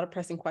have a lot of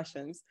pressing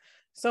questions.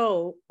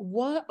 So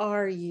what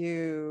are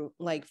you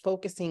like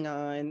focusing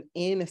on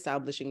in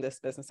establishing this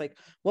business? Like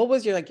what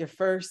was your like your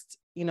first,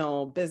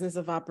 business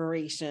of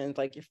operations,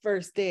 like your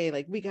first day,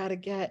 like we got to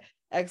get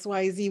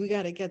XYZ, we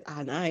got to get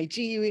on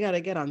IG, we got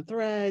to get on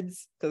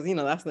Threads because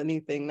that's the new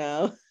thing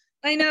now.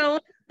 I know.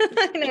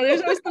 I know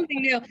there's always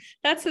something new.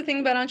 That's the thing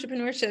about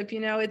entrepreneurship.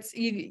 It's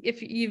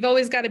if you've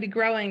always got to be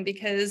growing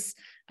because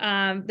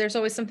there's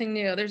always something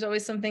new. There's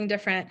always something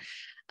different.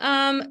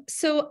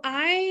 So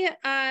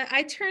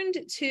I turned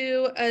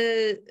to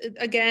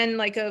again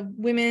like a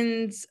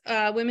women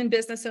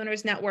business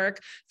owners network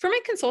for my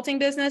consulting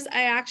business.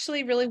 I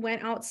actually really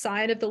went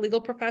outside of the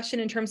legal profession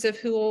in terms of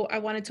who I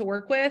wanted to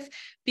work with,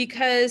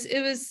 because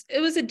it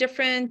was a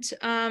different,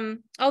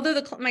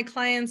 although my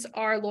clients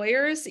are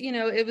lawyers,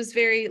 it was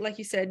very, like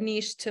you said,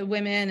 niche to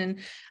women. And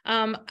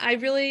I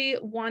really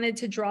wanted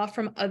to draw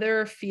from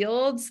other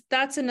fields.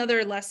 That's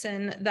another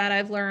lesson that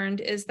I've learned,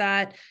 is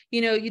that,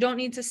 you don't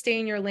need to stay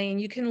in your lane.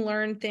 You can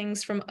learn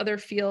things from other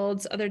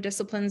fields, other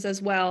disciplines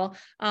as well,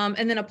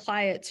 and then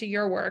apply it to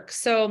your work.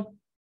 So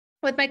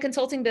with my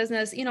consulting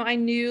business, I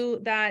knew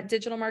that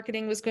digital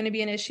marketing was going to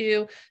be an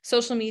issue,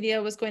 social media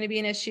was going to be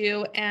an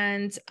issue,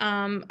 and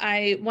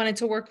I wanted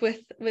to work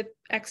with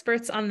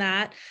experts on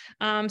that.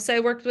 So I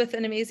worked with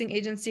an amazing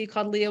agency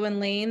called Leo and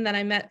Lane that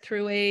I met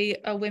through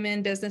a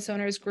women business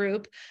owners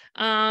group.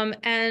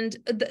 And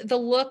the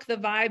look, the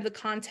vibe, the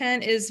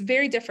content is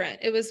very different.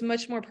 It was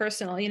much more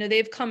personal.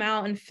 They've come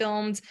out and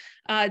filmed.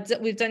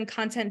 We've done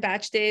content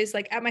batch days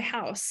like at my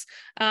house.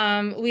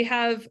 We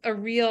have a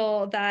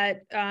reel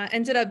that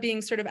ended up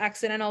being sort of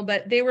accidental,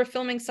 but they were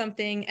filming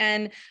something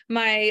and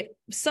my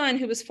son,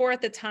 who was 4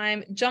 at the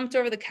time, jumped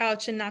over the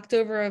couch and knocked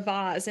over a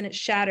vase, and it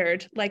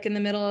shattered like in the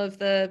middle of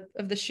the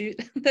shoot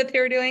that they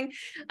were doing.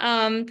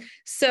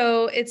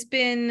 So it's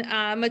been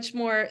much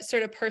more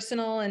sort of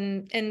personal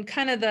and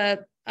kind of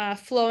the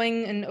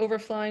flowing and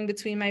overflowing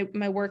between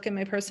my work and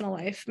my personal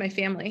life, my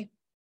family.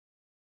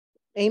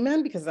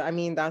 Amen. Because I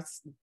mean,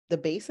 that's the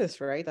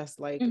basis, right? That's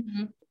like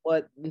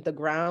what the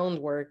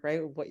groundwork,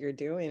 right? What you're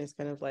doing is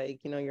kind of like,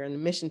 you're in the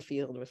mission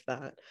field with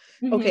that.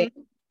 Okay.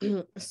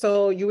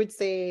 So you would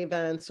say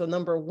then, so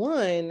number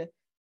one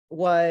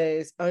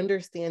was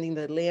understanding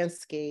the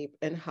landscape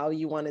and how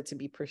you want it to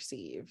be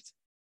perceived.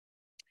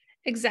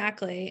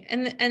 Exactly.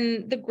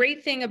 And the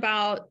great thing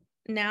about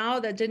now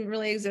that didn't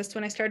really exist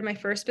when I started my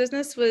first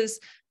business was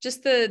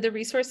just the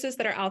resources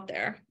that are out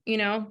there,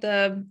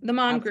 the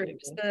mom Absolutely.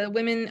 groups, the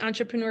women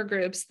entrepreneur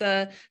groups,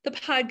 the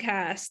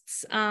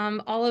podcasts,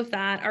 all of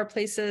that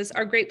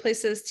are great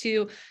places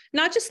to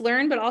not just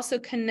learn, but also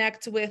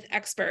connect with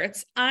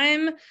experts.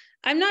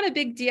 I'm not a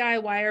big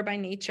DIYer by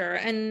nature.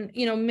 And,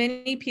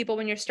 many people,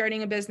 when you're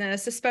starting a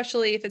business,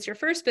 especially if it's your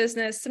first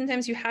business,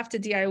 sometimes you have to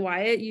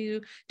DIY it.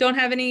 You don't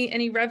have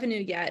any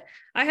revenue yet.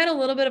 I had a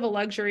little bit of a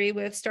luxury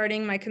with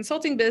starting my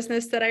consulting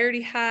business that I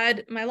already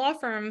had my law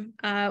firm,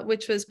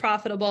 which was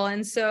profitable.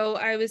 And so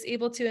I was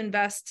able to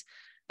invest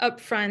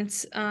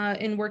upfront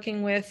in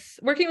working with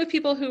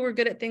people who were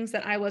good at things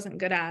that I wasn't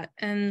good at.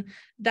 And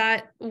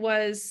that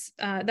was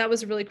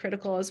really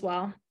critical as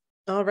well.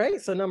 All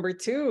right. So number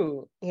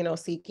two,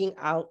 seeking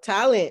out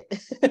talent.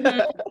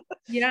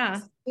 Yeah.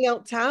 Seeking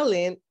out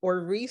talent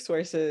or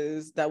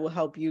resources that will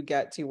help you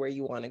get to where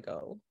you want to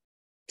go.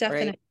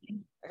 Definitely.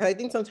 Right? I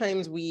think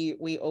sometimes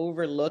we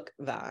overlook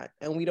that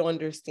and we don't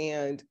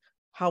understand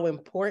how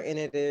important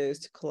it is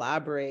to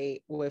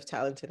collaborate with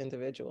talented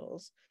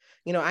individuals.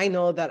 I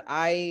know that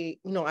I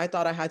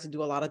thought I had to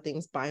do a lot of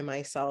things by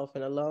myself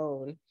and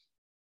alone.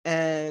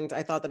 And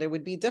I thought that it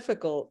would be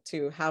difficult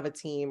to have a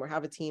team or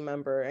have a team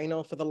member. I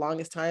know for the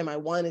longest time, I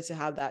wanted to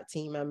have that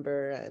team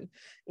member. And,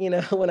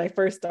 when I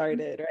first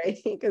started, right?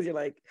 Because you're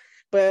like,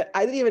 but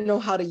I didn't even know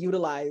how to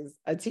utilize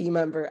a team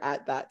member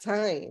at that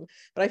time.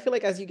 But I feel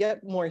like as you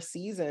get more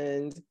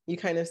seasoned, you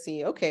kind of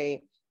see,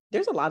 okay,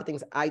 there's a lot of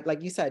things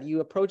like you said, you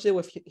approach it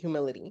with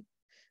humility,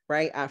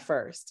 right? At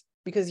first,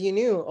 because you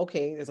knew,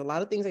 okay, there's a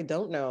lot of things I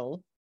don't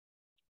know.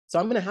 So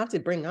I'm going to have to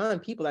bring on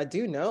people that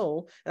do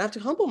know, and I have to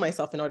humble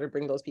myself in order to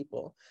bring those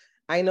people.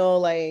 I know,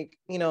 like,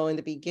 in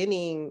the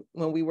beginning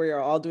when we were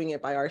all doing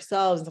it by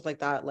ourselves and stuff like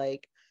that,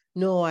 like,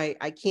 no, I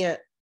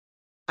can't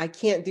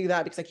do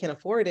that because I can't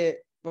afford it.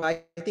 But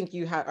I think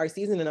you are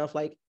seasoned enough.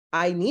 Like,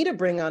 I need to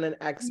bring on an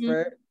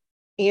expert,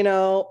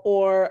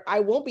 or I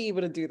won't be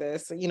able to do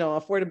this.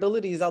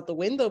 Affordability is out the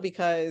window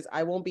because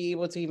I won't be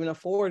able to even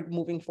afford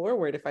moving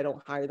forward if I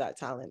don't hire that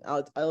talent.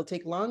 It'll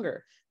take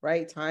longer,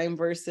 right? Time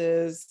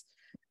versus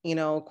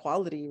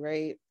quality,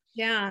 right?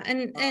 Yeah.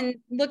 And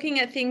looking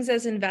at things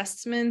as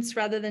investments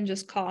rather than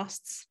just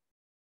costs.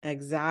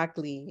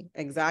 Exactly.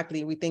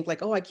 We think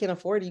like, oh, I can't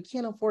afford it. You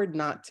can't afford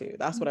not to.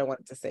 That's what I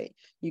wanted to say.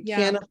 You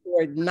can't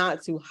afford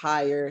not to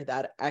hire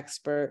that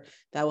expert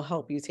that will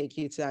help you take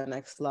you to that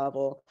next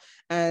level.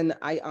 And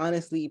I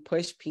honestly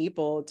push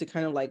people to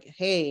kind of like,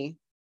 hey,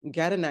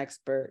 get an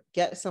expert,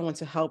 get someone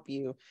to help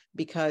you,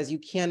 because you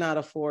cannot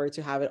afford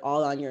to have it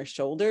all on your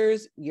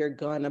shoulders. You're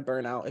gonna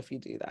burn out if you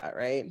do that,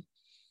 right?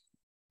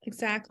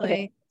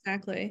 Exactly.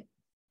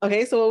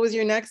 Okay, so what was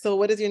your next? So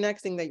what is your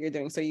next thing that you're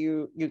doing? So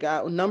you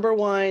got number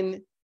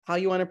one, how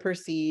you want to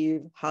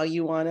perceive, how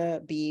you want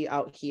to be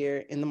out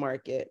here in the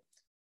market.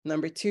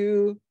 Number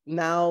two,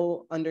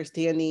 now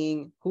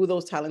understanding who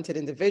those talented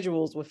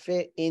individuals will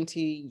fit into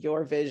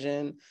your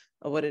vision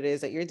of what it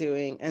is that you're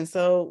doing. And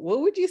so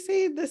what would you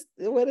say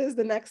what is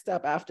the next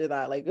step after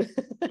that? Like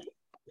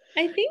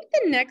I think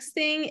the next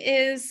thing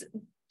is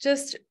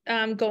just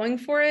going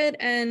for it.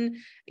 And,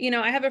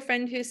 I have a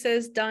friend who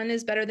says done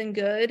is better than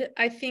good.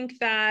 I think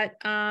that,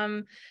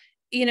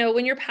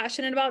 when you're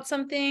passionate about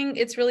something,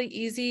 it's really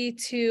easy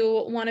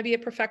to want to be a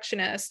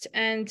perfectionist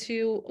and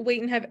to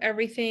wait and have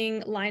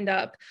everything lined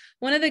up.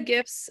 One of the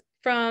gifts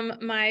from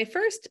my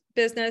first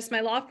business, my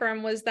law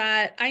firm, was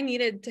that I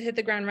needed to hit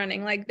the ground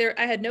running. I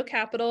had no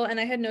capital and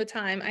I had no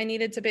time. I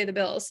needed to pay the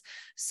bills.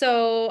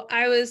 So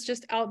I was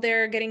just out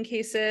there getting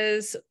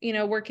cases,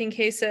 working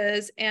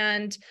cases,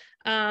 and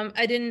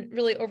I didn't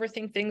really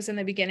overthink things in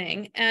the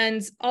beginning.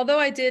 And although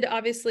I did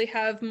obviously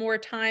have more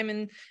time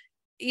and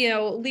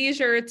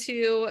leisure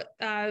to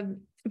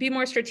be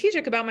more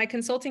strategic about my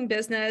consulting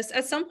business,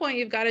 at some point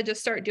you've got to just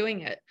start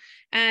doing it.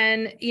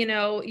 And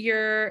your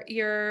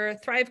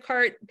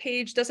Thrivecart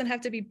page doesn't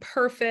have to be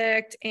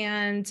perfect,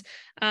 and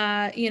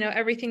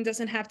everything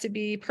doesn't have to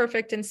be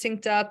perfect and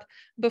synced up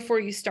before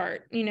you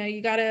start.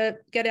 You got to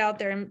get out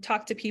there and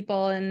talk to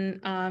people,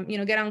 and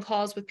get on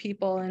calls with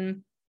people,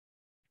 and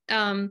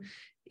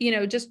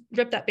just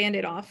rip that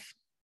Band-Aid off.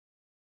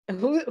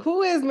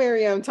 who is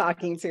Miriam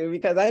talking to?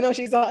 Because I know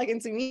she's talking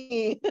to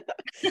me.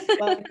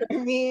 Like for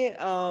me,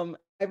 I'm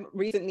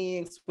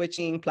recently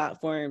switching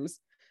platforms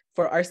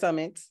for our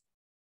summit,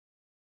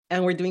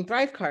 and we're doing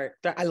Thrivecart.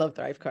 I love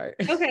Thrivecart.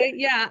 Okay,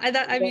 yeah,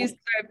 I've used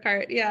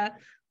Thrivecart, yeah.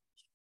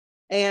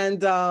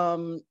 And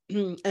and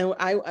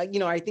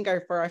I think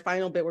for our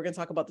final bit, we're gonna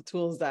talk about the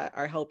tools that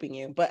are helping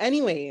you. But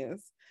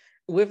anyways,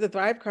 with the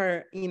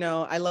Thrivecart,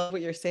 I love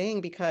what you're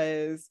saying,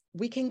 because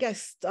we can get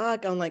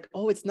stuck on like,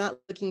 oh, it's not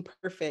looking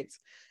perfect.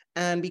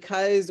 And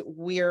because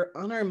we're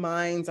on our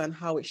minds on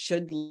how it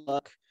should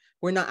look,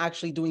 we're not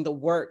actually doing the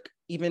work,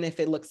 even if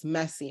it looks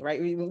messy,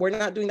 right? We're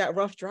not doing that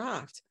rough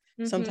draft.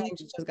 Mm-hmm. Sometimes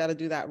you just got to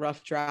do that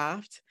rough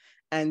draft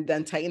and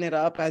then tighten it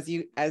up as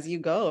you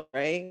go,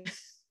 right?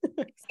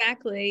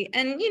 Exactly.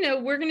 And,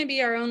 we're going to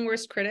be our own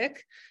worst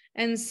critic.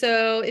 And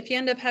so if you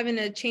end up having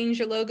to change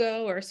your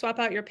logo or swap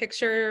out your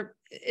picture,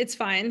 it's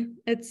fine.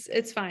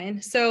 It's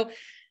fine. So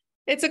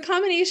it's a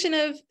combination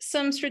of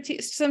some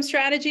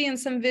strategy and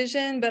some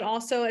vision, but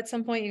also at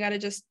some point you got to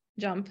just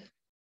jump.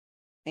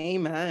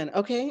 Amen.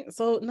 Okay.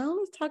 So now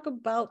let's talk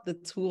about the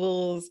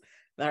tools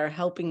that are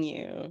helping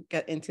you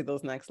get into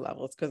those next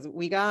levels. Because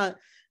we got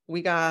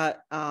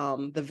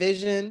the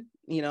vision,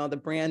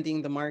 the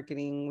branding, the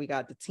marketing, we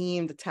got the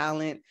team, the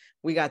talent,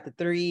 we got the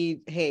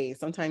three. Hey,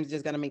 sometimes you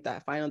just got to make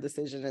that final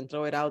decision and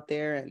throw it out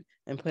there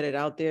and put it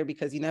out there,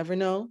 because you never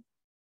know.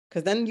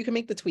 Because then you can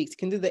make the tweaks, you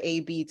can do the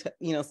A/B,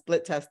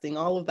 split testing,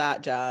 all of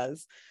that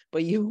jazz,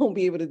 but you won't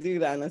be able to do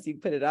that unless you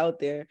put it out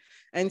there.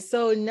 And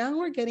so now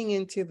we're getting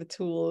into the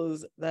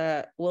tools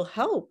that will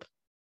help,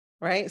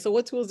 right? So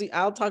what tools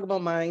I'll talk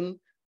about mine,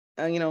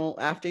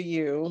 after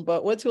you,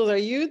 but what tools are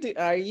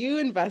you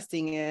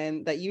investing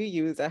in that you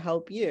use to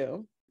help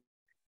you?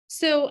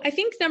 So I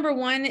think number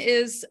one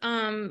is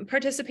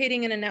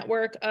participating in a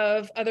network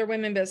of other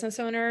women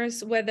business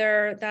owners,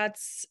 whether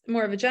that's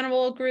more of a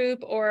general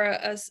group or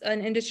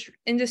an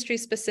industry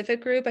specific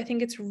group. I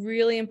think it's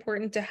really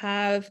important to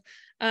have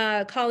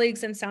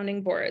colleagues and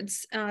sounding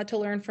boards to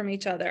learn from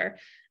each other.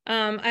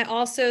 I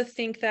also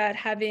think that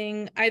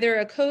having either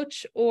a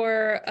coach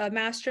or a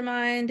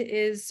mastermind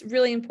is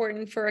really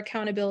important for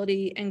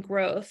accountability and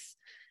growth.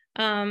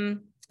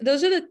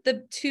 Those are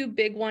the two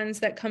big ones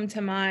that come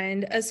to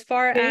mind. As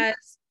far as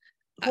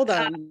hold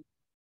on.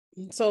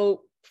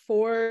 So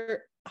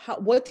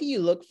what do you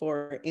look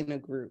for in a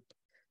group?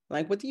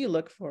 Like, what do you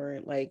look for,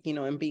 like,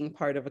 in being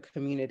part of a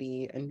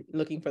community and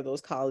looking for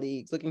those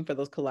colleagues, looking for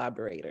those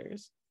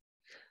collaborators?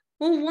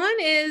 Well, one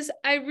is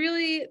I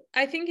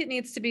think it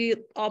needs to be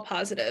all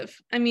positive.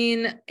 I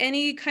mean,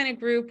 any kind of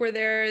group where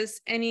there's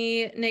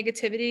any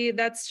negativity,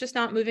 that's just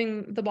not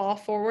moving the ball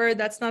forward.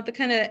 That's not the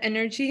kind of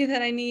energy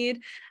that I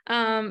need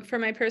for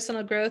my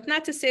personal growth.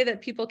 Not to say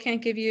that people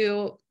can't give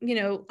you,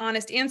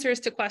 honest answers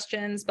to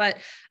questions, but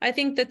I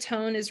think the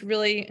tone is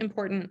really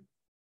important.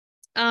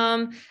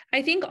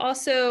 I think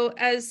also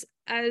as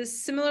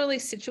similarly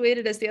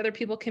situated as the other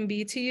people can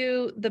be to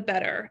you, the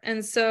better.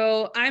 And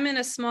so I'm in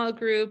a small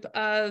group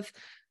of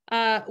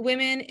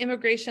women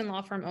immigration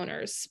law firm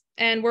owners,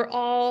 and we're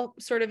all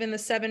sort of in the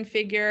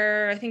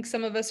 7-figure, I think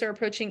some of us are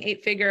approaching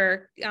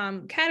 8-figure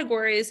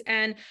categories.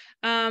 And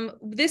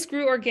this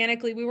grew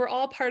organically. We were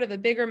all part of a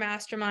bigger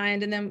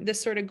mastermind, and then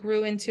this sort of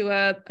grew into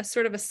a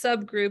sort of a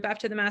subgroup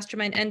after the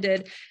mastermind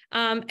ended.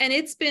 And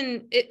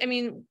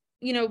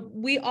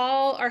we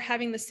all are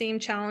having the same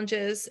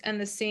challenges and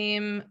the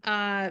same,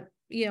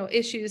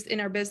 issues in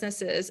our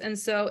businesses. And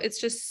so it's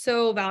just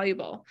so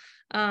valuable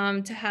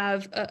to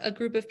have a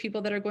group of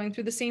people that are going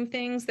through the same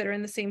things, that are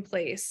in the same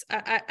place.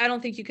 I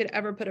don't think you could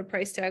ever put a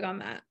price tag on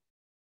that.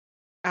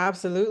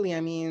 Absolutely.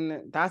 I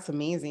mean, that's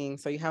amazing.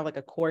 So you have like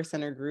a core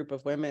center group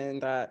of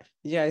women that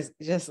you guys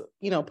just,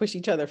 push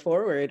each other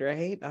forward,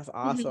 right? That's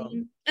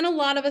awesome. And a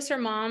lot of us are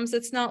moms.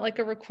 It's not like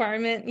a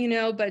requirement,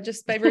 but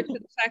just by virtue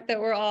of the fact that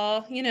we're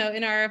all,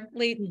 in our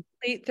late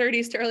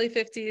 30s to early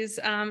 50s,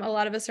 a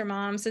lot of us are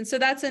moms. And so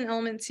that's an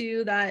element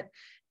too that,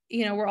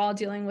 we're all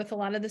dealing with a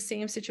lot of the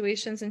same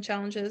situations and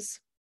challenges.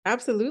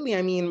 Absolutely.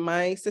 I mean,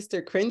 my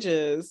sister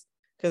cringes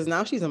because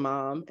now she's a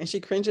mom, and she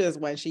cringes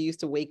when she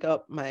used to wake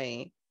up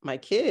my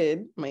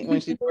kid,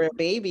 when she were a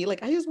baby,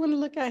 like, I just want to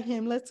look at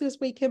him. Let's just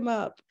wake him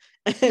up.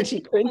 And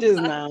she cringes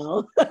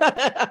now.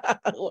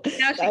 Now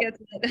she gets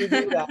to do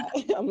it.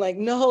 that. I'm like,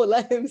 no,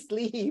 let him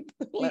sleep.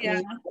 Let me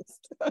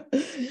rest.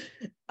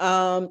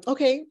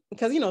 Okay.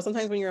 Because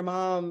sometimes when you're a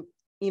mom,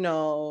 I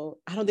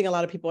don't think a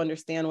lot of people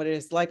understand what it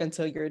is like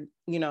until you're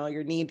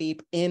knee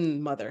deep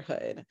in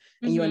motherhood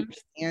and you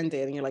understand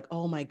it and you're like,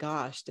 oh my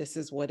gosh, this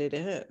is what it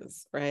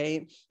is,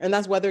 right? And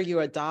that's whether you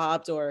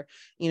adopt or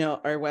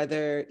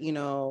whether,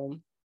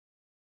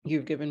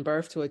 you've given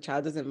birth to a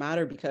child, doesn't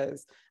matter,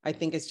 because I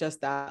think it's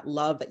just that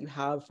love that you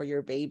have for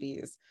your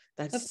babies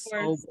that's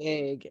so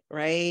big,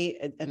 right?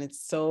 And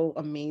it's so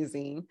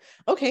amazing.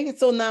 Okay,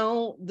 so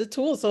now the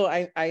tools. So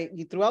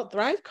you threw out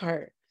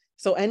Thrivecart.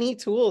 So any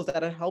tools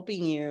that are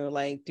helping you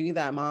like do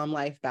that mom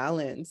life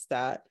balance,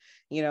 that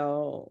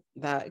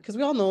that, because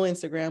we all know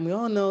Instagram, we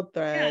all know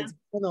Threads,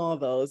 we all know all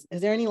those.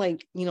 Is there any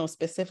like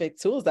specific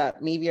tools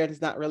that maybe are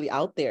just not really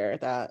out there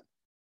that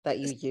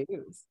you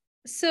use?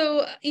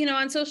 So,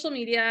 on social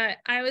media,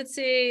 I would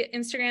say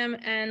Instagram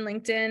and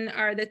LinkedIn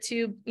are the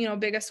two,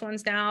 biggest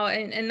ones now.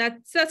 And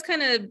that's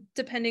kind of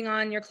depending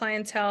on your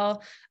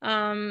clientele.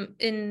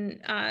 In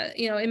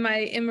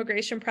my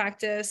immigration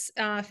practice,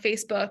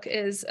 Facebook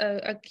is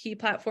a key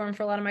platform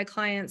for a lot of my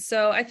clients.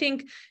 So I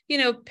think,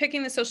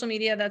 picking the social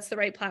media, that's the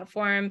right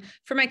platform.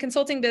 For my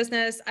consulting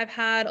business, I've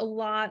made a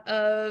lot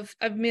of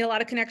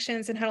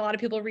connections and had a lot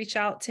of people reach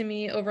out to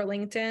me over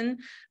LinkedIn.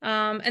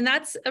 And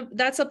that's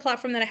a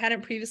platform that I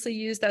hadn't previously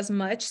used as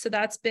much. So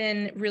that's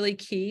been really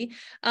key.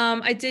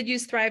 I did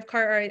use Thrivecart,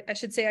 or I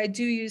should say I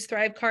do use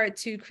Thrivecart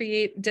to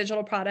create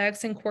digital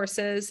products and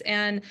courses.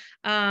 And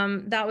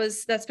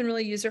that's been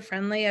really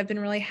user-friendly. I've been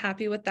really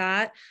happy with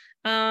that.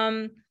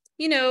 I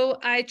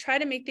try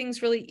to make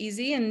things really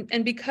easy,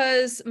 and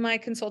because my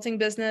consulting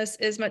business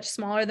is much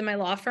smaller than my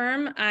law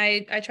firm,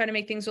 I try to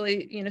make things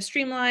really,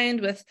 streamlined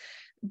with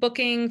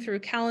booking through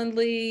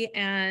Calendly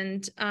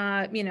and,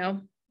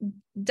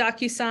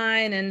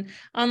 DocuSign and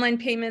online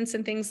payments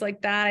and things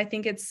like that. I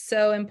think it's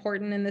so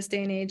important in this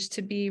day and age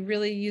to be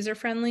really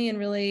user-friendly and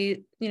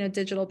really,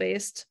 digital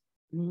based.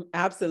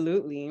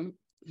 Absolutely.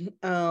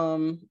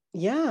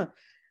 Yeah,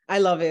 I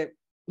love it,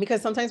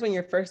 because sometimes when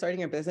you're first starting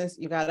your business,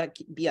 you gotta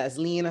be as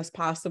lean as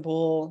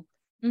possible.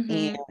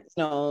 And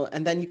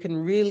and then you can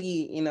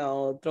really,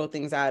 throw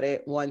things at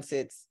it once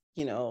it's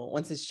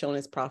shown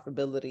its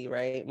profitability,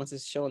 right? Once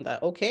it's shown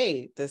that,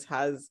 okay, this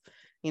has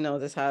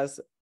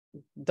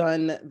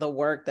done the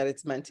work that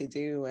it's meant to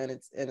do, and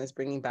it's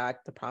bringing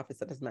back the profits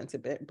that it's meant to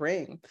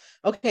bring.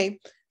 Okay,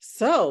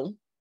 so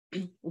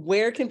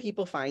where can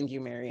people find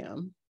you,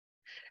 Miriam?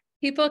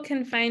 People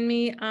can find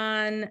me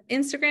on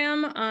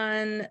Instagram,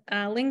 on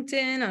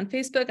LinkedIn, on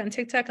Facebook, on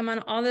TikTok. I'm on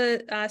all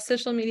the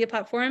social media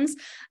platforms.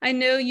 I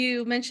know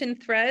you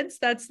mentioned Threads.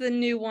 That's the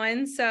new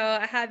one. So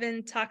I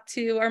haven't talked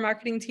to our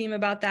marketing team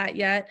about that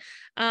yet.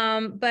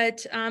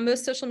 But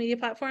most social media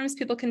platforms,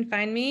 people can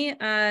find me,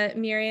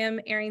 Miriam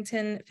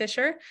Arrington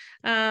Fisher.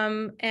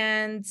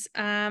 And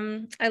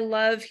I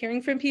love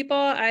hearing from people.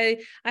 I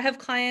have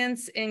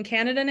clients in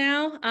Canada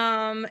now.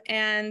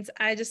 And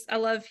I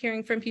love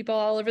hearing from people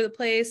all over the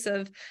place of,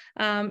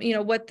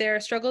 what their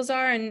struggles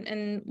are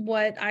and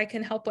what I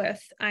can help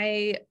with.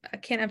 I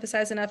can't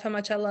emphasize enough how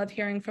much I love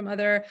hearing from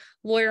other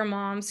lawyer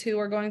moms who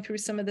are going through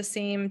some of the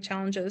same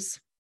challenges.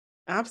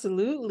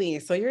 Absolutely.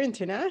 So you're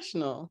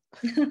international.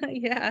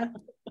 Yeah.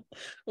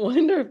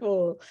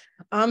 Wonderful.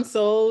 I'm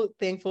so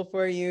thankful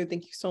for you.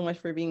 Thank you so much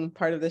for being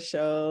part of the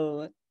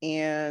show.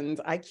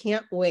 And I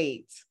can't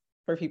wait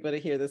for people to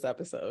hear this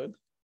episode.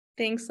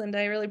 Thanks, Linda.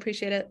 I really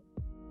appreciate it.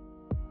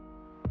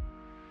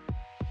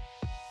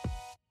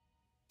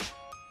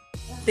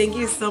 Thank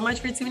you so much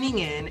for tuning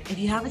in. If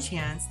you have a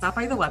chance, stop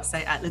by the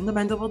website at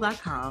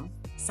lindamendable.com.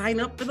 Sign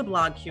up for the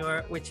Blog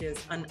Cure, which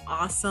is an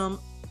awesome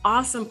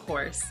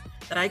course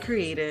that I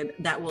created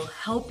that will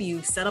help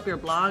you set up your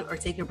blog or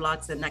take your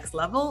blog to the next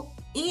level.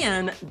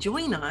 And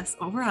join us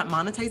over at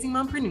Monetizing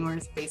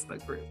Mompreneurs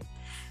Facebook group.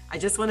 I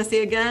just want to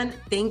say again,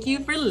 thank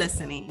you for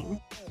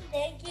listening.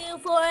 Thank you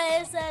for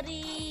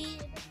listening.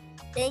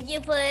 Thank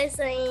you for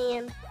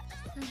listening.